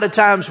 people a lot of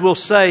times will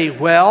say,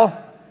 well,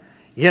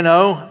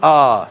 the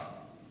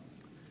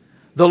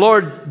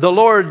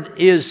Lord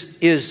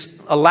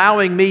is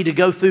allowing me to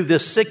go through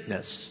this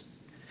sickness.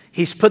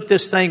 He's put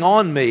this thing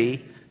on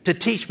me to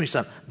teach me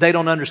something. They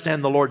don't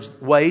understand the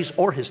Lord's ways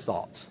or His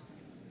thoughts.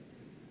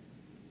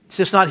 It's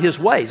just not His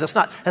ways.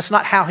 That's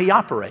not how He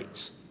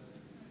operates.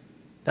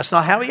 That's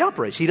not how He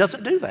operates. He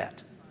doesn't do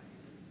that.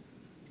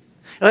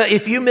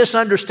 If you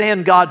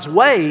misunderstand God's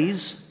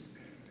ways,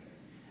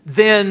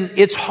 then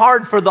it's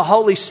hard for the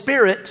Holy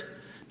Spirit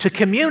to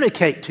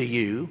communicate to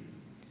you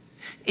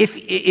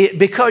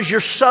because you're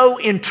so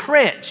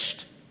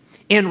entrenched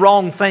in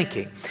wrong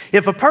thinking.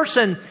 If a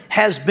person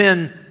has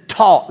been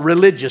taught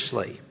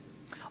religiously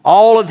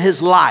all of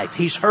his life,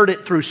 he's heard it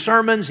through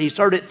sermons, he's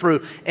heard it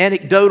through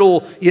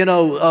anecdotal,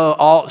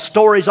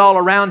 stories all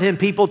around him.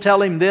 People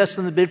tell him this,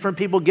 and the different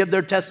people give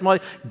their testimony.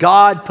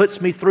 God puts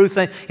me through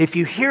things. If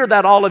you hear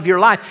that all of your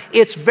life,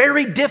 it's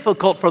very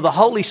difficult for the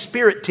Holy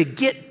Spirit to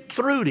get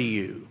through to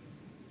you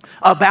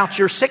about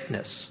your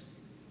sickness.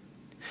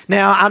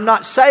 Now, I'm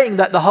not saying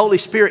that the Holy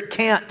Spirit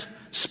can't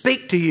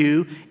speak to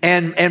you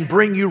and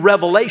bring you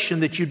revelation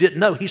that you didn't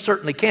know. He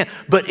certainly can.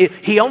 But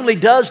he only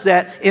does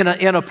that in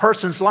a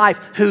person's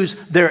life whose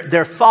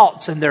their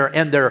thoughts and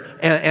their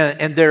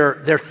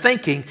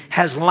thinking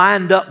has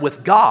lined up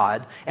with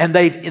God, and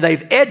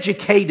they've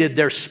educated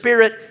their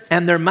spirit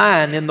and their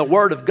mind in the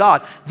Word of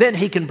God. Then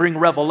he can bring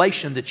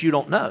revelation that you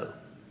don't know.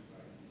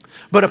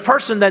 But a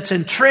person that's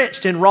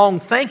entrenched in wrong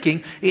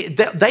thinking,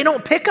 they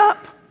don't pick up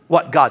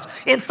what God's.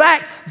 In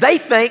fact, they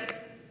think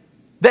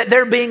that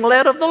they're being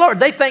led of the Lord.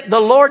 They think the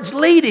Lord's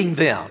leading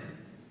them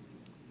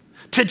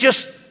to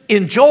just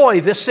enjoy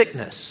this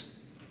sickness.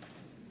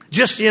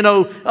 Just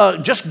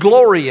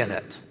glory in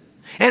it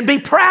and be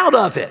proud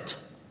of it.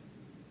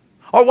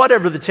 Or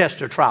whatever the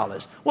test or trial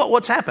is.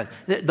 What's happened?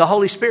 The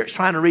Holy Spirit's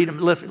trying to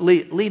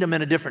lead them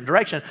in a different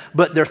direction,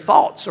 but their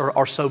thoughts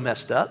are so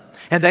messed up,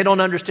 and they don't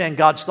understand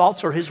God's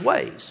thoughts or His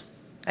ways.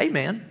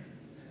 Amen.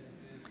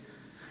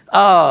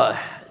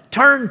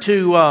 Turn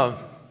to,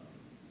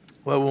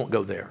 we won't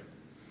go there.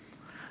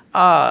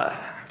 There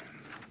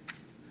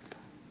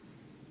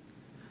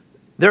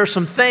are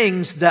some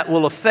things that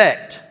will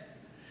affect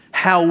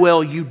how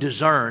well you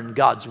discern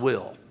God's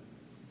will.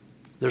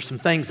 There's some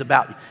things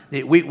about,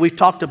 we've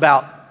talked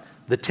about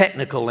the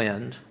technical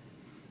end,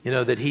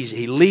 that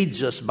He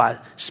leads us by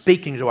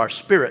speaking to our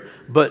spirit.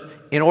 But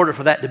in order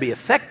for that to be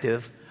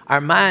effective,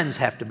 our minds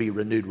have to be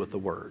renewed with the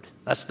Word.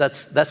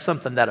 That's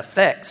something that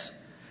affects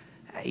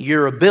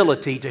your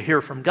ability to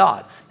hear from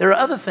God. There are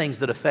other things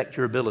that affect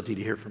your ability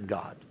to hear from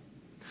God.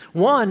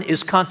 One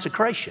is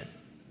consecration.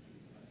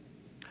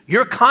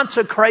 Your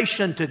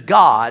consecration to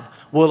God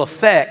will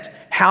affect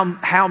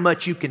how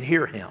much you can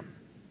hear Him.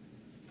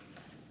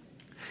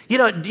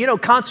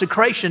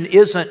 Consecration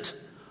isn't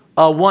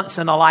a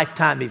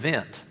once-in-a-lifetime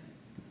event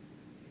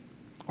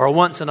or a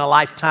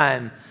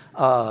once-in-a-lifetime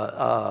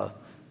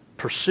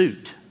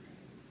pursuit.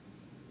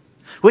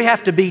 We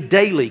have to be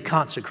daily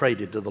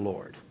consecrated to the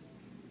Lord.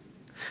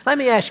 Let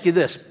me ask you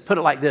this, put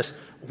it like this.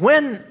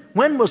 When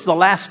was the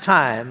last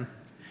time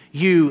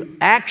you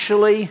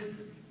actually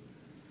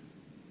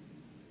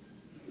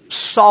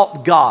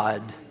sought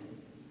God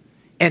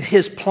and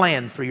His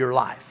plan for your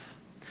life?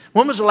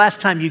 When was the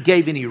last time you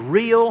gave any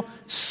real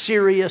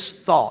serious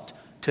thought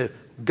to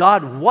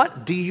God,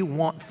 what do you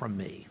want from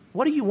me?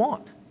 What do you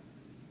want?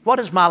 What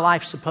is my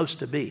life supposed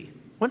to be?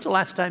 When's the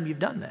last time you've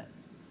done that?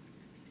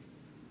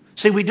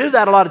 See, we do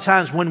that a lot of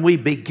times when we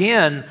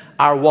begin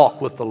our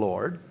walk with the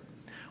Lord,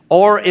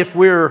 or if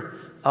we're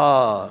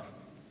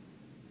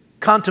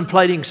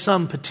contemplating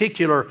some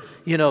particular,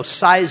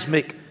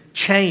 seismic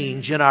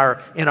change in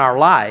our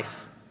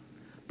life.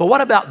 But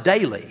what about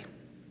daily?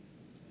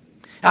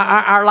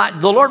 Our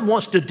life, the Lord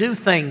wants to do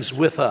things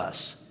with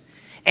us.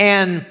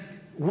 And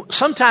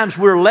sometimes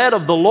we're led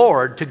of the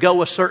Lord to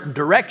go a certain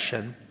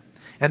direction,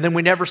 and then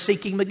we never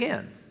seek Him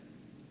again.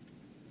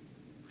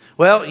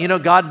 Well,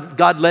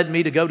 God led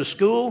me to go to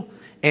school,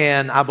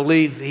 and I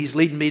believe He's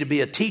leading me to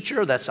be a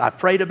teacher. I've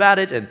prayed about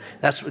it, and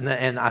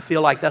I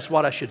feel like that's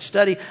what I should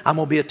study. I'm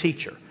going to be a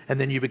teacher. And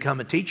then you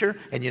become a teacher,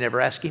 and you never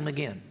ask Him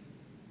again.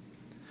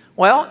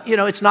 Well,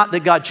 it's not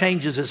that God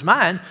changes His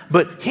mind,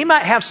 but He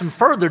might have some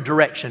further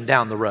direction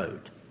down the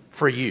road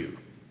for you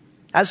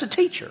as a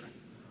teacher.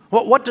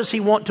 What does He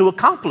want to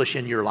accomplish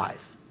in your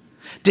life?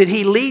 Did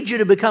He lead you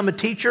to become a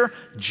teacher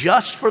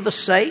just for the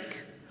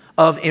sake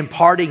of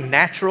imparting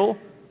natural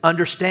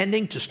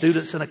understanding to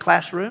students in a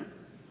classroom?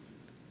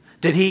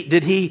 Did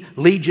He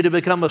lead you to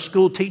become a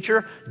school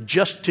teacher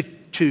just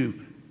to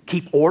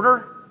keep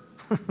order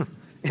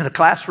in a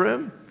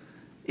classroom?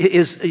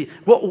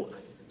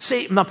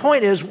 See, my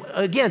point is,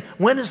 again,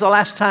 when is the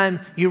last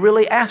time you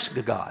really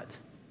asked God?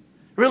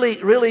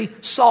 Really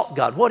sought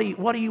God? What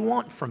do you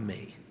want from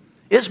me?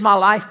 Is my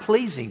life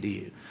pleasing to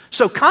you?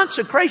 So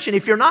consecration,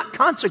 if you're not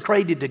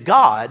consecrated to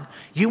God,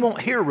 you won't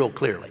hear real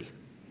clearly.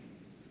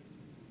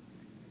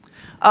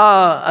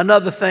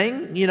 Another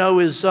thing,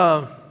 is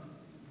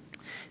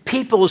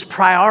people's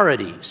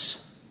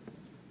priorities.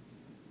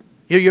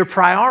 Your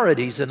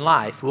priorities in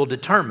life will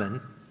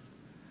determine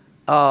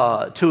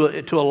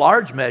to a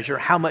large measure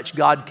how much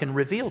God can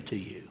reveal to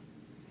you.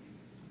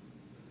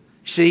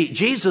 See,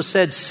 Jesus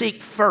said, seek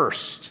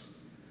first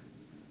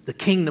the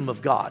kingdom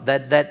of God.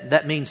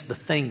 That means the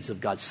things of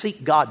God.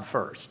 Seek God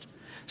first.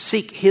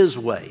 Seek His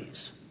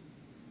ways.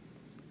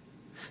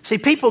 See,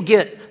 people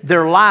get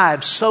their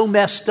lives so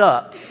messed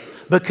up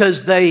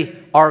because they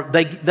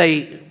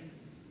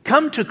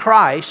come to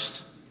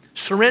Christ,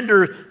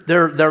 surrender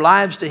their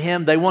lives to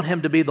Him. They want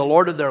Him to be the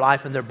Lord of their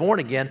life, and they're born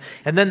again.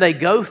 And then they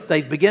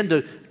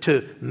begin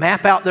to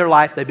map out their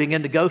life. They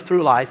begin to go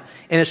through life.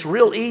 And it's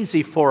real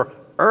easy for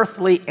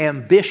earthly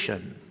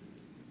ambition,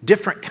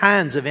 different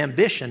kinds of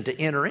ambition, to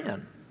enter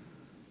in.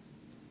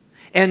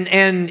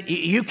 And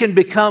you can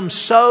become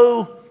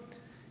so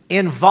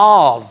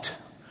involved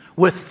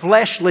with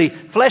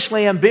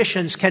fleshly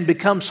ambitions, can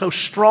become so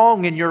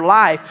strong in your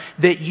life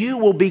that you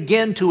will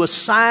begin to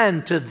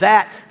assign to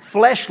that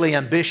fleshly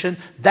ambition,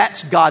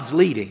 that's God's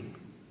leading.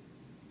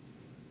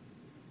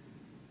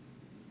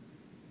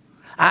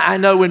 I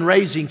know in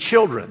raising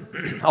children,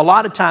 a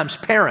lot of times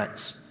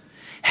parents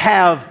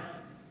have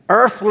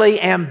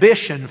earthly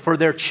ambition for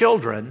their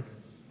children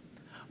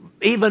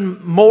even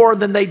more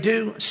than they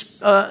do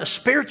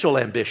spiritual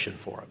ambition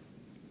for them.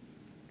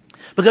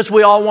 Because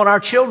we all want our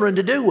children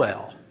to do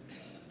well.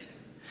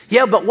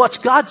 Yeah, but what's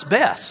God's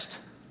best?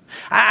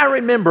 I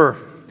remember,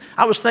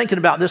 I was thinking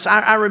about this.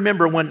 I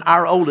remember when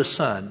our oldest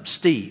son,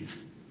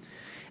 Steve,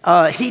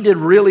 he did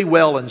really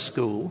well in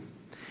school.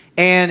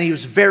 And he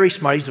was very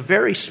smart. He's a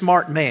very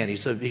smart man.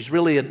 He's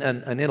really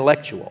an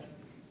intellectual.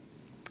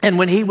 And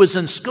when he was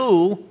in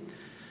school,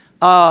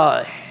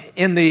 at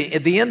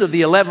the end of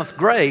the 11th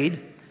grade,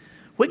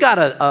 we got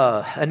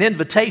an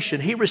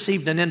invitation. He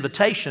received an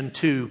invitation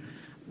to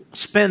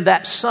spend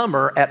that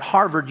summer at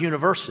Harvard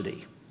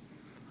University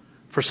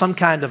for some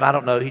kind of, I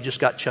don't know, he just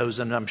got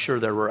chosen. I'm sure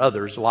there were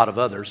others, a lot of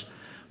others.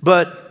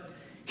 But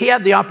he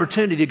had the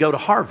opportunity to go to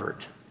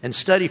Harvard and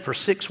study for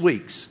 6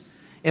 weeks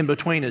in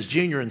between his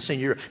junior and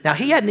senior year. Now,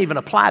 he hadn't even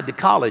applied to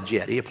college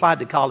yet. He applied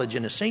to college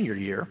in his senior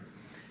year.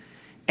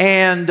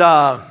 And,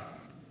 that's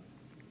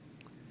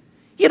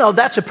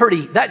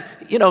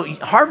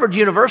Harvard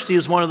University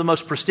is one of the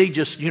most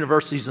prestigious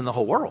universities in the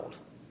whole world.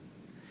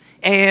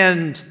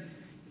 And,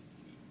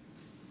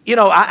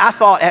 I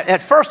thought,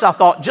 at first I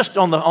thought just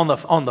on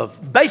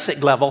the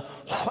basic level,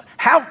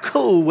 how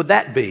cool would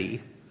that be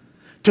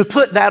to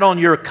put that on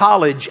your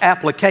college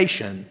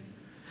application?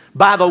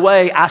 By the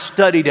way, I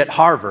studied at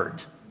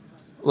Harvard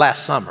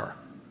last summer.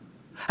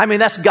 I mean,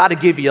 that's got to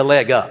give you a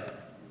leg up,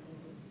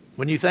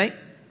 wouldn't you think?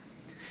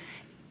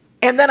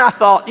 And then I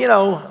thought,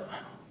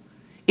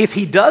 if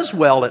he does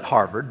well at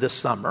Harvard this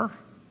summer,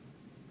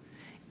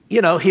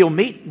 he'll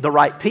meet the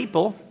right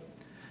people,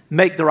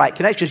 make the right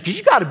connections, because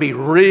you got to be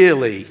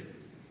really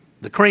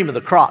the cream of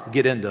the crop to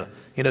get into,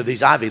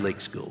 these Ivy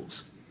League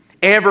schools.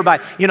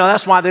 Everybody,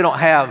 that's why they don't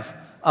have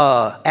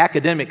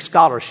academic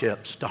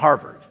scholarships to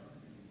Harvard,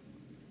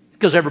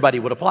 because everybody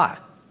would apply.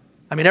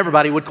 I mean,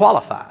 everybody would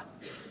qualify,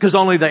 because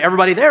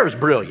everybody there is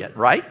brilliant,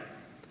 right?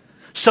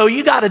 So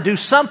you got to do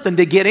something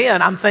to get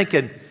in. I'm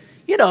thinking,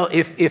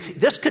 if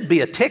this could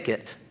be a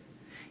ticket,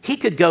 he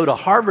could go to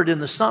Harvard in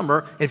the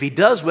summer. If he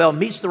does well,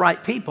 meets the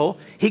right people,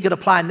 he could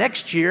apply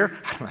next year.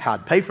 I don't know how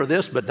I'd pay for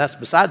this, but that's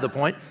beside the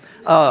point.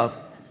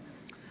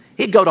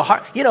 He'd go to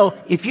Harvard.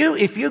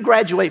 If you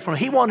graduate from,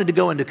 he wanted to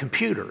go into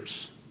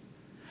computers.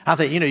 I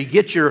think, you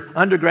get your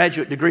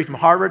undergraduate degree from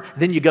Harvard,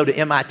 then you go to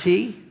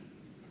MIT.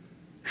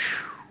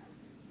 Whew.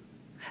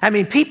 I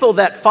mean, people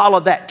that follow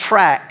that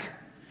track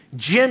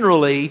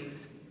generally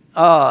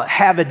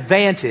have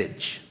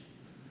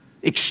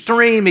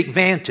extreme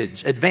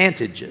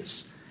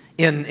advantages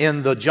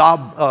in the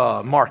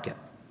job market.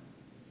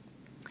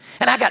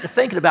 And I got to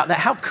thinking about that.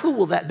 How cool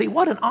will that be?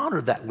 What an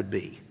honor that would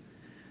be.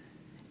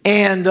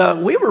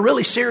 And we were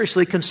really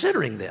seriously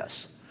considering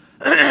this.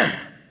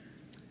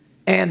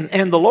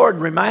 And the Lord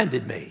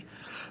reminded me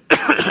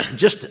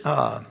just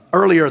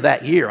earlier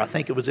that year, I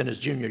think it was in his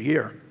junior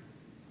year,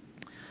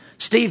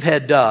 Steve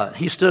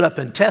he stood up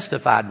and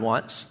testified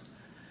once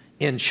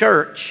in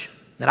church,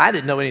 and I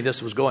didn't know any of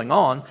this was going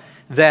on,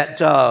 that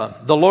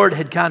the Lord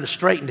had kind of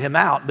straightened him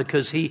out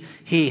because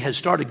he had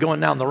started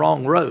going down the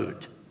wrong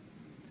road.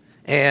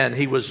 And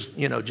he was,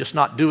 just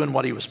not doing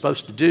what he was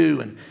supposed to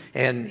do.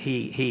 And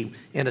he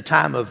in a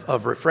time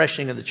of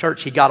refreshing in the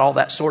church, he got all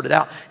that sorted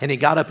out. And he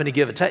got up and he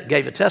gave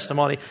a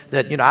testimony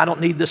that, I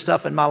don't need this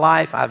stuff in my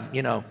life. I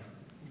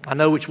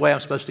know which way I'm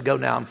supposed to go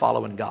now. I'm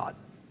following God.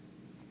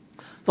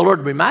 The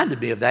Lord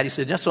reminded me of that. He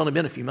said, that's only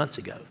been a few months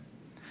ago.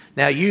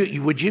 Now,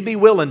 would you be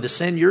willing to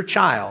send your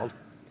child,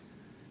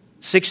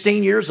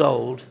 16 years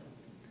old,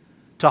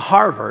 to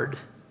Harvard,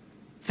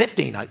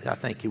 15 I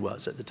think he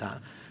was at the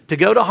time, to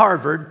go to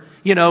Harvard,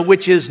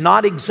 which is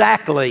not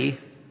exactly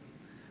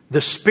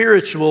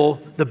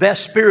the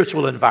best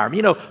spiritual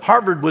environment.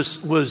 Harvard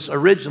was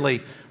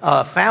originally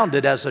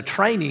founded as a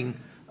training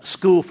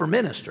school for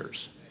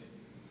ministers.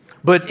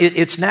 But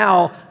it's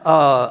now,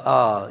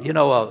 a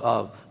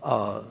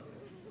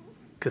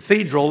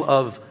cathedral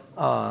of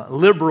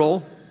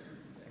liberal,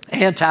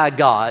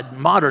 anti-God,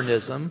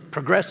 modernism,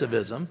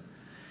 progressivism.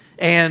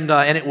 And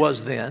it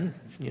was then,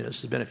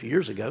 this has been a few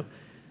years ago.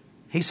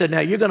 He said, now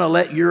you're going to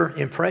let your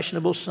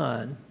impressionable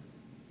son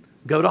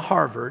go to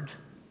Harvard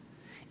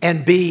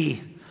and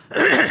be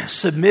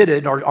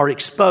submitted or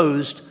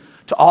exposed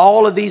to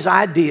all of these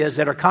ideas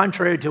that are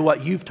contrary to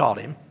what you've taught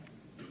him.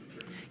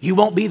 You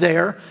won't be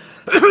there.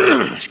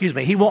 Excuse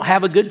me. He won't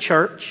have a good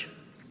church.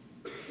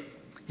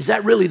 Is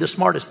that really the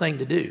smartest thing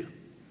to do?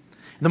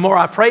 The more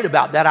I prayed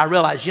about that, I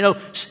realized,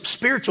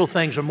 spiritual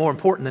things are more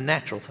important than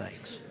natural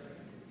things.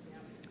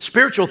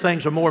 Spiritual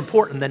things are more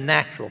important than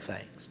natural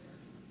things.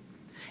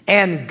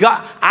 And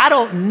God, I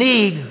don't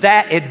need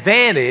that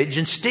advantage,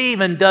 and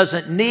Stephen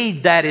doesn't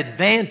need that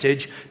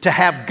advantage to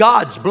have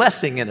God's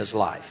blessing in his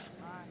life.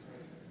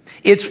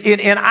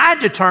 And I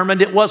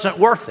determined it wasn't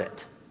worth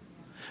it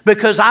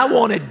because I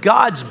wanted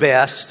God's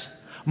best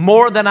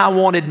more than I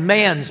wanted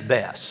man's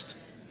best.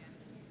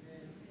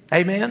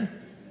 Amen?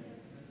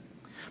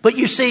 But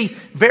you see,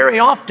 very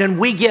often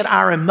we get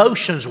our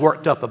emotions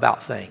worked up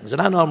about things.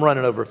 And I know I'm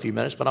running over a few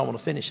minutes, but I want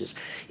to finish this.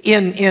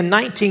 In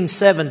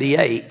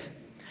 1978,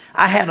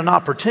 I had an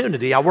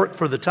opportunity. I worked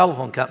for the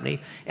telephone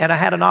company, and I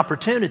had an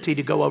opportunity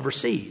to go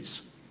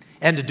overseas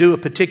and to do a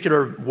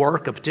particular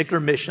work, a particular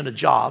mission, a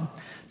job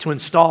to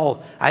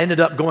install. I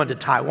ended up going to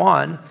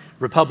Taiwan,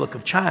 Republic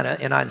of China,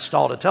 and I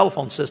installed a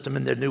telephone system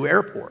in their new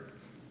airport.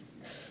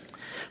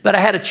 But I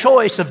had a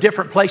choice of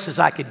different places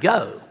I could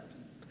go.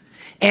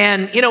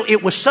 And,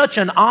 it was such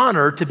an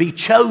honor to be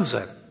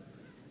chosen.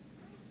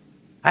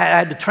 I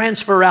had to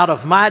transfer out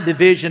of my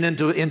division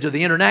into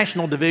the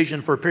international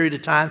division for a period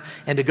of time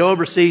and to go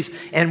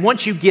overseas. And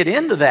once you get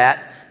into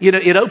that,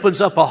 it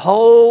opens up a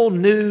whole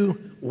new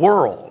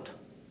world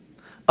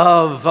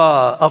of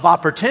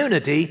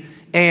opportunity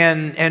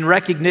and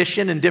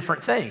recognition and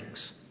different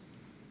things.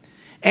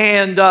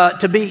 And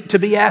to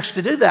be asked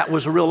to do that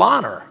was a real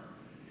honor.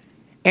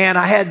 And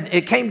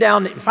it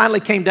finally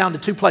came down to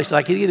two places.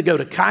 I could either go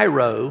to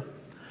Cairo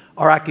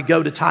or I could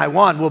go to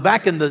Taiwan. Well,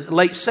 back in the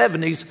late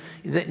 70s,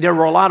 there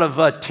were a lot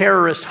of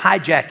terrorist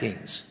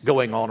hijackings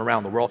going on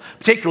around the world,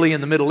 particularly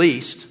in the Middle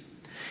East.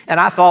 And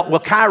I thought,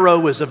 well, Cairo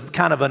was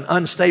kind of an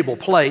unstable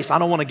place. I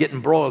don't want to get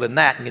embroiled in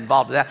that and get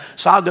involved in that.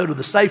 So I'll go to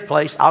the safe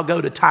place. I'll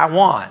go to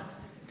Taiwan.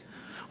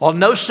 Well,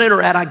 no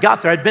sooner had I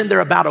got there, I'd been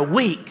there about a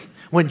week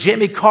when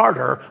Jimmy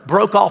Carter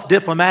broke off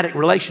diplomatic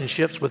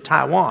relationships with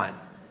Taiwan.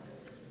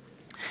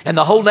 And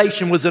the whole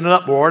nation was in an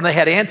uproar, and they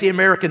had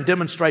anti-American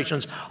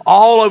demonstrations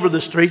all over the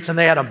streets, and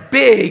they had a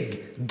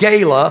big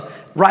gala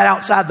right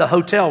outside the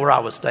hotel where I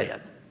was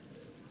staying.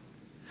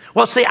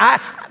 Well, see,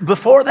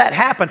 before that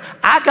happened,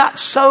 I got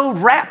so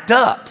wrapped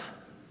up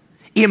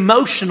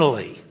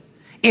emotionally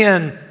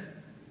in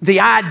the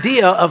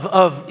idea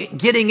of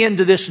getting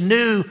into this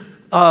new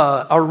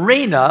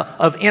arena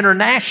of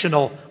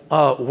international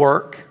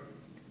work.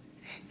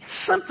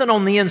 Something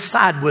on the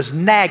inside was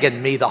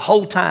nagging me the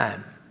whole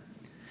time.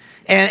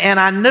 And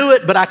I knew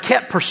it, but I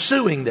kept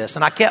pursuing this,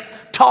 and I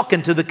kept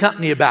talking to the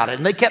company about it,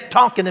 and they kept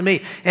talking to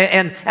me,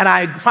 and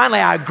I finally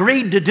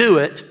agreed to do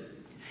it.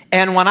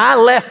 And when I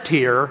left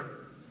here,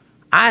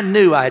 I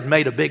knew I had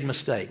made a big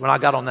mistake when I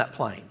got on that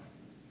plane.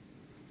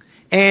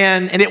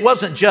 And it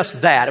wasn't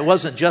just that. It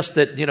wasn't just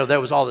that,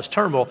 there was all this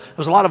turmoil. There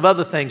was a lot of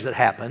other things that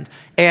happened.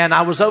 And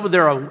I was over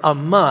there a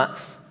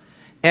month,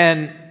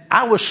 and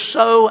I was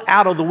so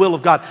out of the will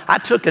of God. I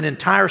took an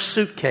entire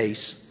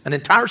suitcase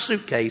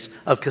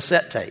of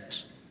cassette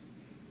tapes.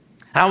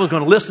 I was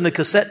going to listen to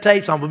cassette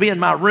tapes. I'm going to be in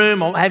my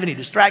room. I won't have any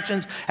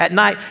distractions at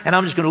night. And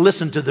I'm just going to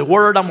listen to the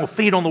Word. I'm going to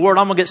feed on the Word.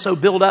 I'm going to get so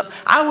built up.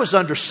 I was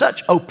under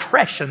such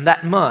oppression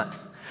that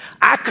month.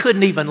 I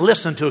couldn't even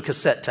listen to a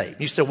cassette tape.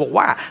 You say, well,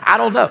 why? I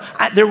don't know.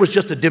 There was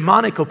just a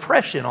demonic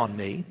oppression on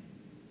me.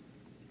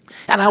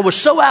 And I was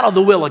so out of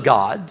the will of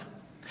God.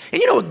 And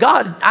you know what,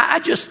 God,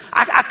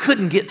 I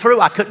couldn't get through.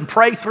 I couldn't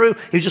pray through.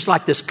 It was just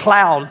like this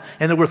cloud,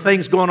 and there were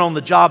things going on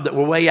the job that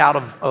were way out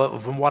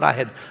of from what I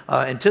had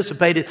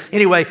anticipated.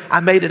 Anyway, I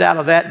made it out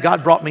of that.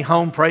 God brought me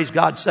home. Praise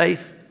God,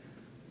 safe.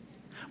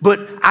 But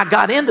I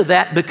got into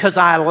that because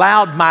I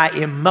allowed my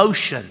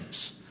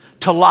emotions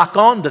to lock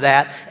on to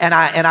that, and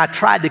I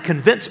tried to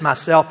convince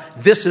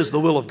myself this is the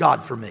will of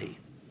God for me.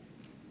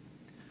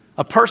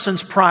 A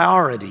person's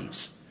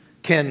priorities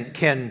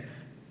can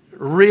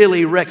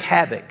really wreak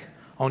havoc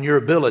on your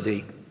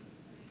ability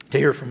to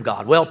hear from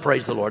God. Well,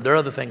 praise the Lord. There are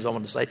other things I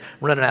want to say.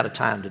 We're running out of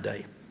time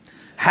today.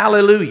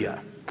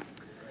 Hallelujah.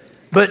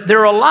 But there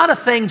are a lot of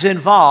things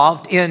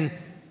involved in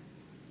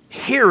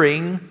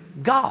hearing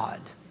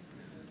God.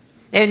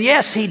 And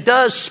yes, He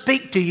does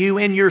speak to you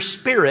in your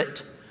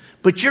spirit,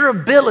 but your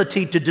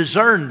ability to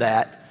discern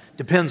that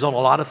depends on a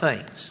lot of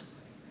things.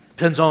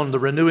 Depends on the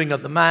renewing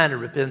of the mind.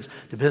 It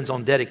depends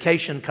on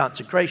dedication,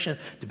 consecration.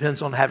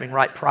 Depends on having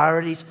right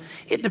priorities.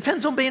 It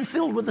depends on being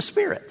filled with the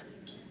Spirit.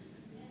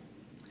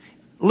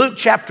 Luke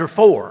chapter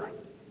 4.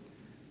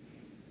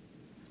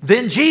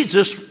 Then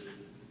Jesus,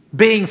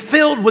 being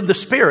filled with the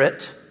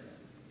Spirit,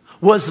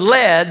 was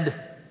led.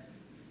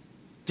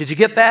 Did you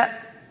get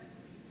that?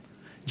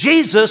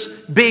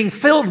 Jesus, being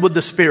filled with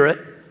the Spirit,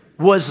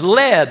 was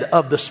led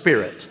of the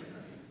Spirit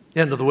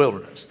into the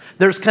wilderness.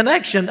 There's a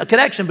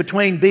connection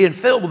between being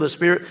filled with the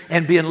Spirit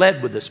and being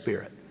led with the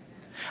Spirit.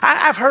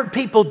 I've heard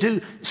people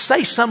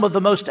say some of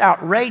the most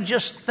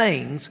outrageous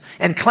things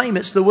and claim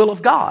it's the will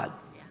of God.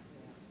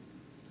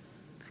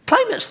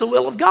 Claim it's the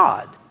will of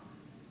God.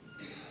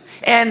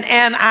 And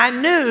I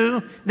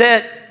knew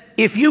that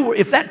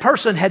if that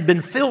person had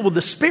been filled with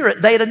the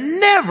Spirit, they'd have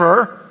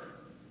never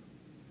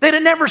They'd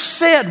have never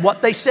said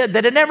what they said.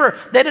 They'd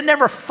have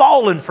never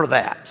fallen for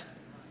that.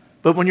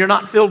 But when you're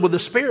not filled with the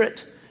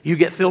Spirit, you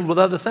get filled with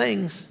other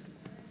things.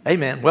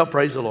 Amen. Well,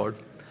 praise the Lord.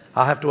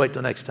 I'll have to wait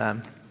till next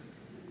time.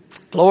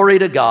 Glory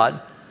to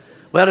God.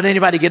 Well, did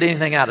anybody get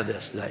anything out of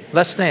this today?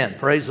 Let's stand.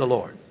 Praise the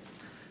Lord.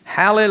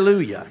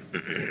 Hallelujah.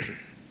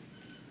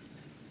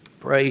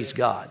 Praise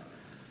God.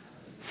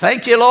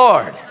 Thank you,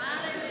 Lord.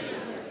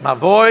 My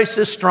voice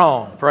is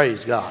strong.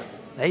 Praise God.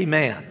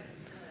 Amen.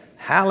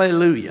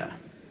 Hallelujah.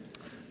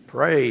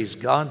 Praise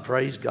God,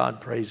 praise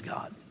God, praise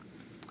God.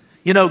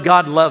 You know,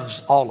 God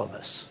loves all of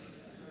us.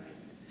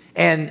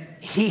 And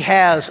He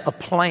has a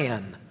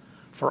plan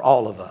for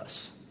all of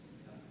us.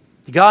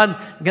 God,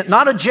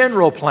 not a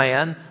general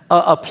plan,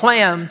 a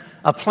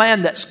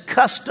plan that's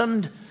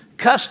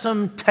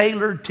custom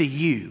tailored to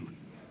you.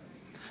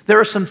 There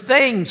are some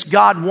things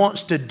God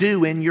wants to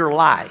do in your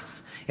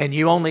life, and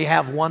you only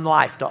have one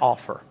life to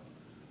offer.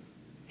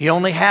 You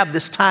only have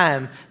this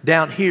time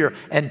down here,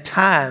 and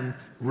time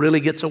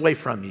really gets away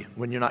from you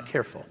when you're not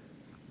careful.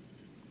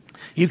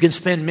 You can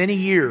spend many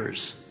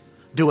years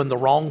doing the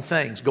wrong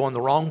things, going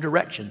the wrong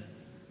direction,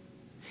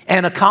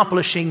 and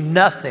accomplishing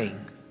nothing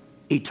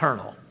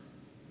eternal.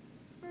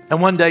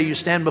 And one day you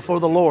stand before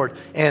the Lord,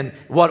 and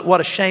what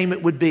a shame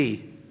it would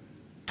be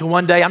to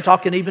one day, I'm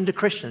talking even to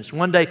Christians,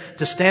 one day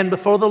to stand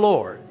before the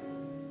Lord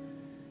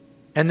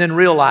and then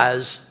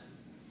realize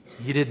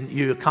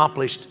you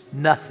accomplished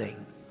nothing,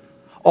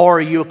 or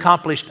you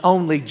accomplished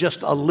only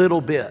just a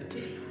little bit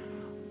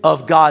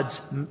of God's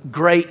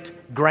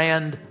great,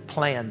 grand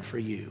plan for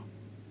you.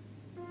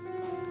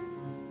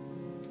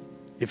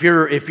 If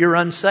you're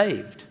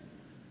unsaved,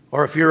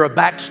 or if you're a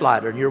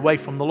backslider and you're away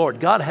from the Lord,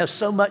 God has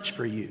so much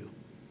for you.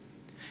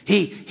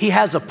 He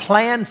has a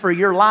plan for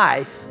your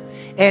life,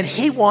 and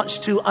He wants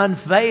to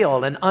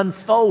unveil and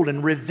unfold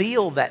and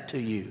reveal that to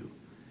you.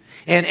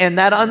 And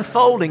that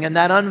unfolding and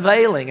that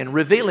unveiling and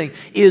revealing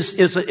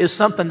is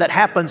something that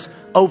happens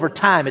over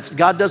time.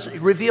 God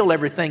doesn't reveal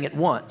everything at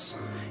once.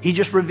 He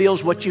just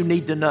reveals what you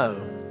need to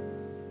know.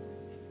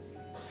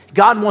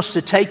 God wants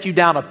to take you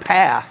down a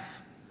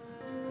path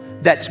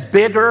that's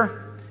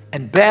bigger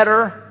and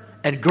better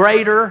and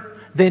greater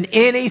than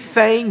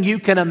anything you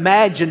can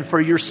imagine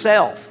for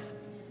yourself.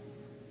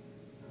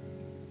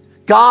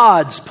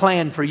 God's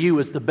plan for you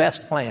is the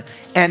best plan.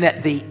 And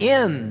at the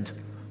end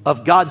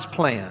of God's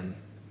plan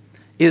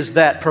is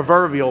that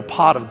proverbial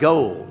pot of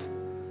gold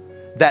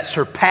that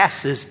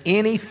surpasses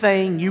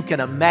anything you can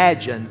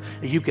imagine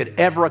you could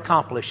ever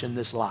accomplish in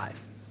this life.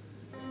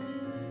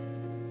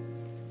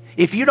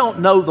 If you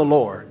don't know the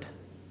Lord,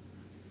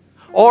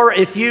 or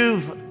if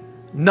you've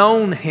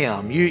known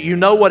Him, you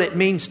know what it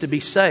means to be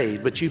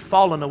saved, but you've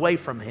fallen away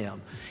from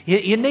Him,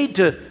 you need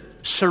to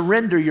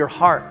surrender your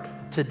heart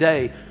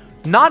today.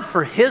 Not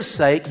for His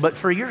sake, but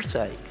for your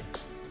sake.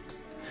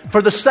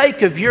 For the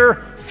sake of your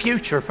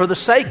future, for the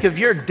sake of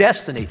your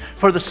destiny,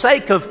 for the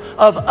sake of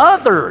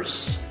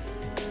others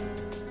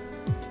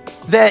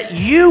that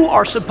you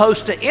are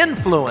supposed to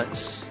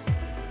influence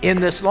in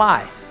this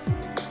life.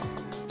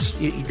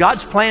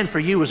 God's plan for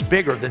you is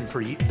bigger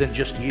than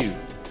just you.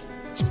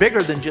 It's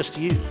bigger than just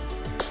you.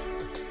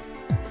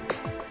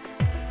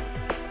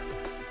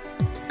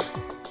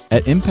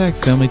 At Impact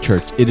Family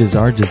Church, it is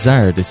our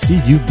desire to see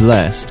you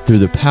blessed through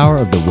the power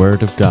of the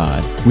Word of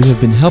God. We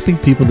have been helping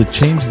people to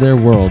change their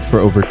world for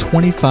over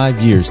 25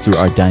 years through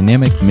our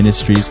dynamic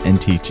ministries and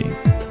teaching.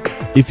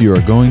 If you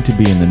are going to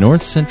be in the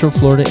North Central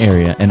Florida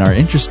area and are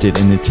interested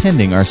in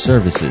attending our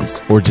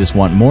services, or just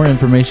want more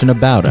information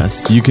about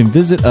us, you can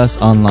visit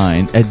us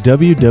online at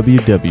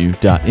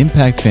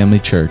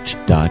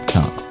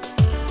www.impactfamilychurch.com.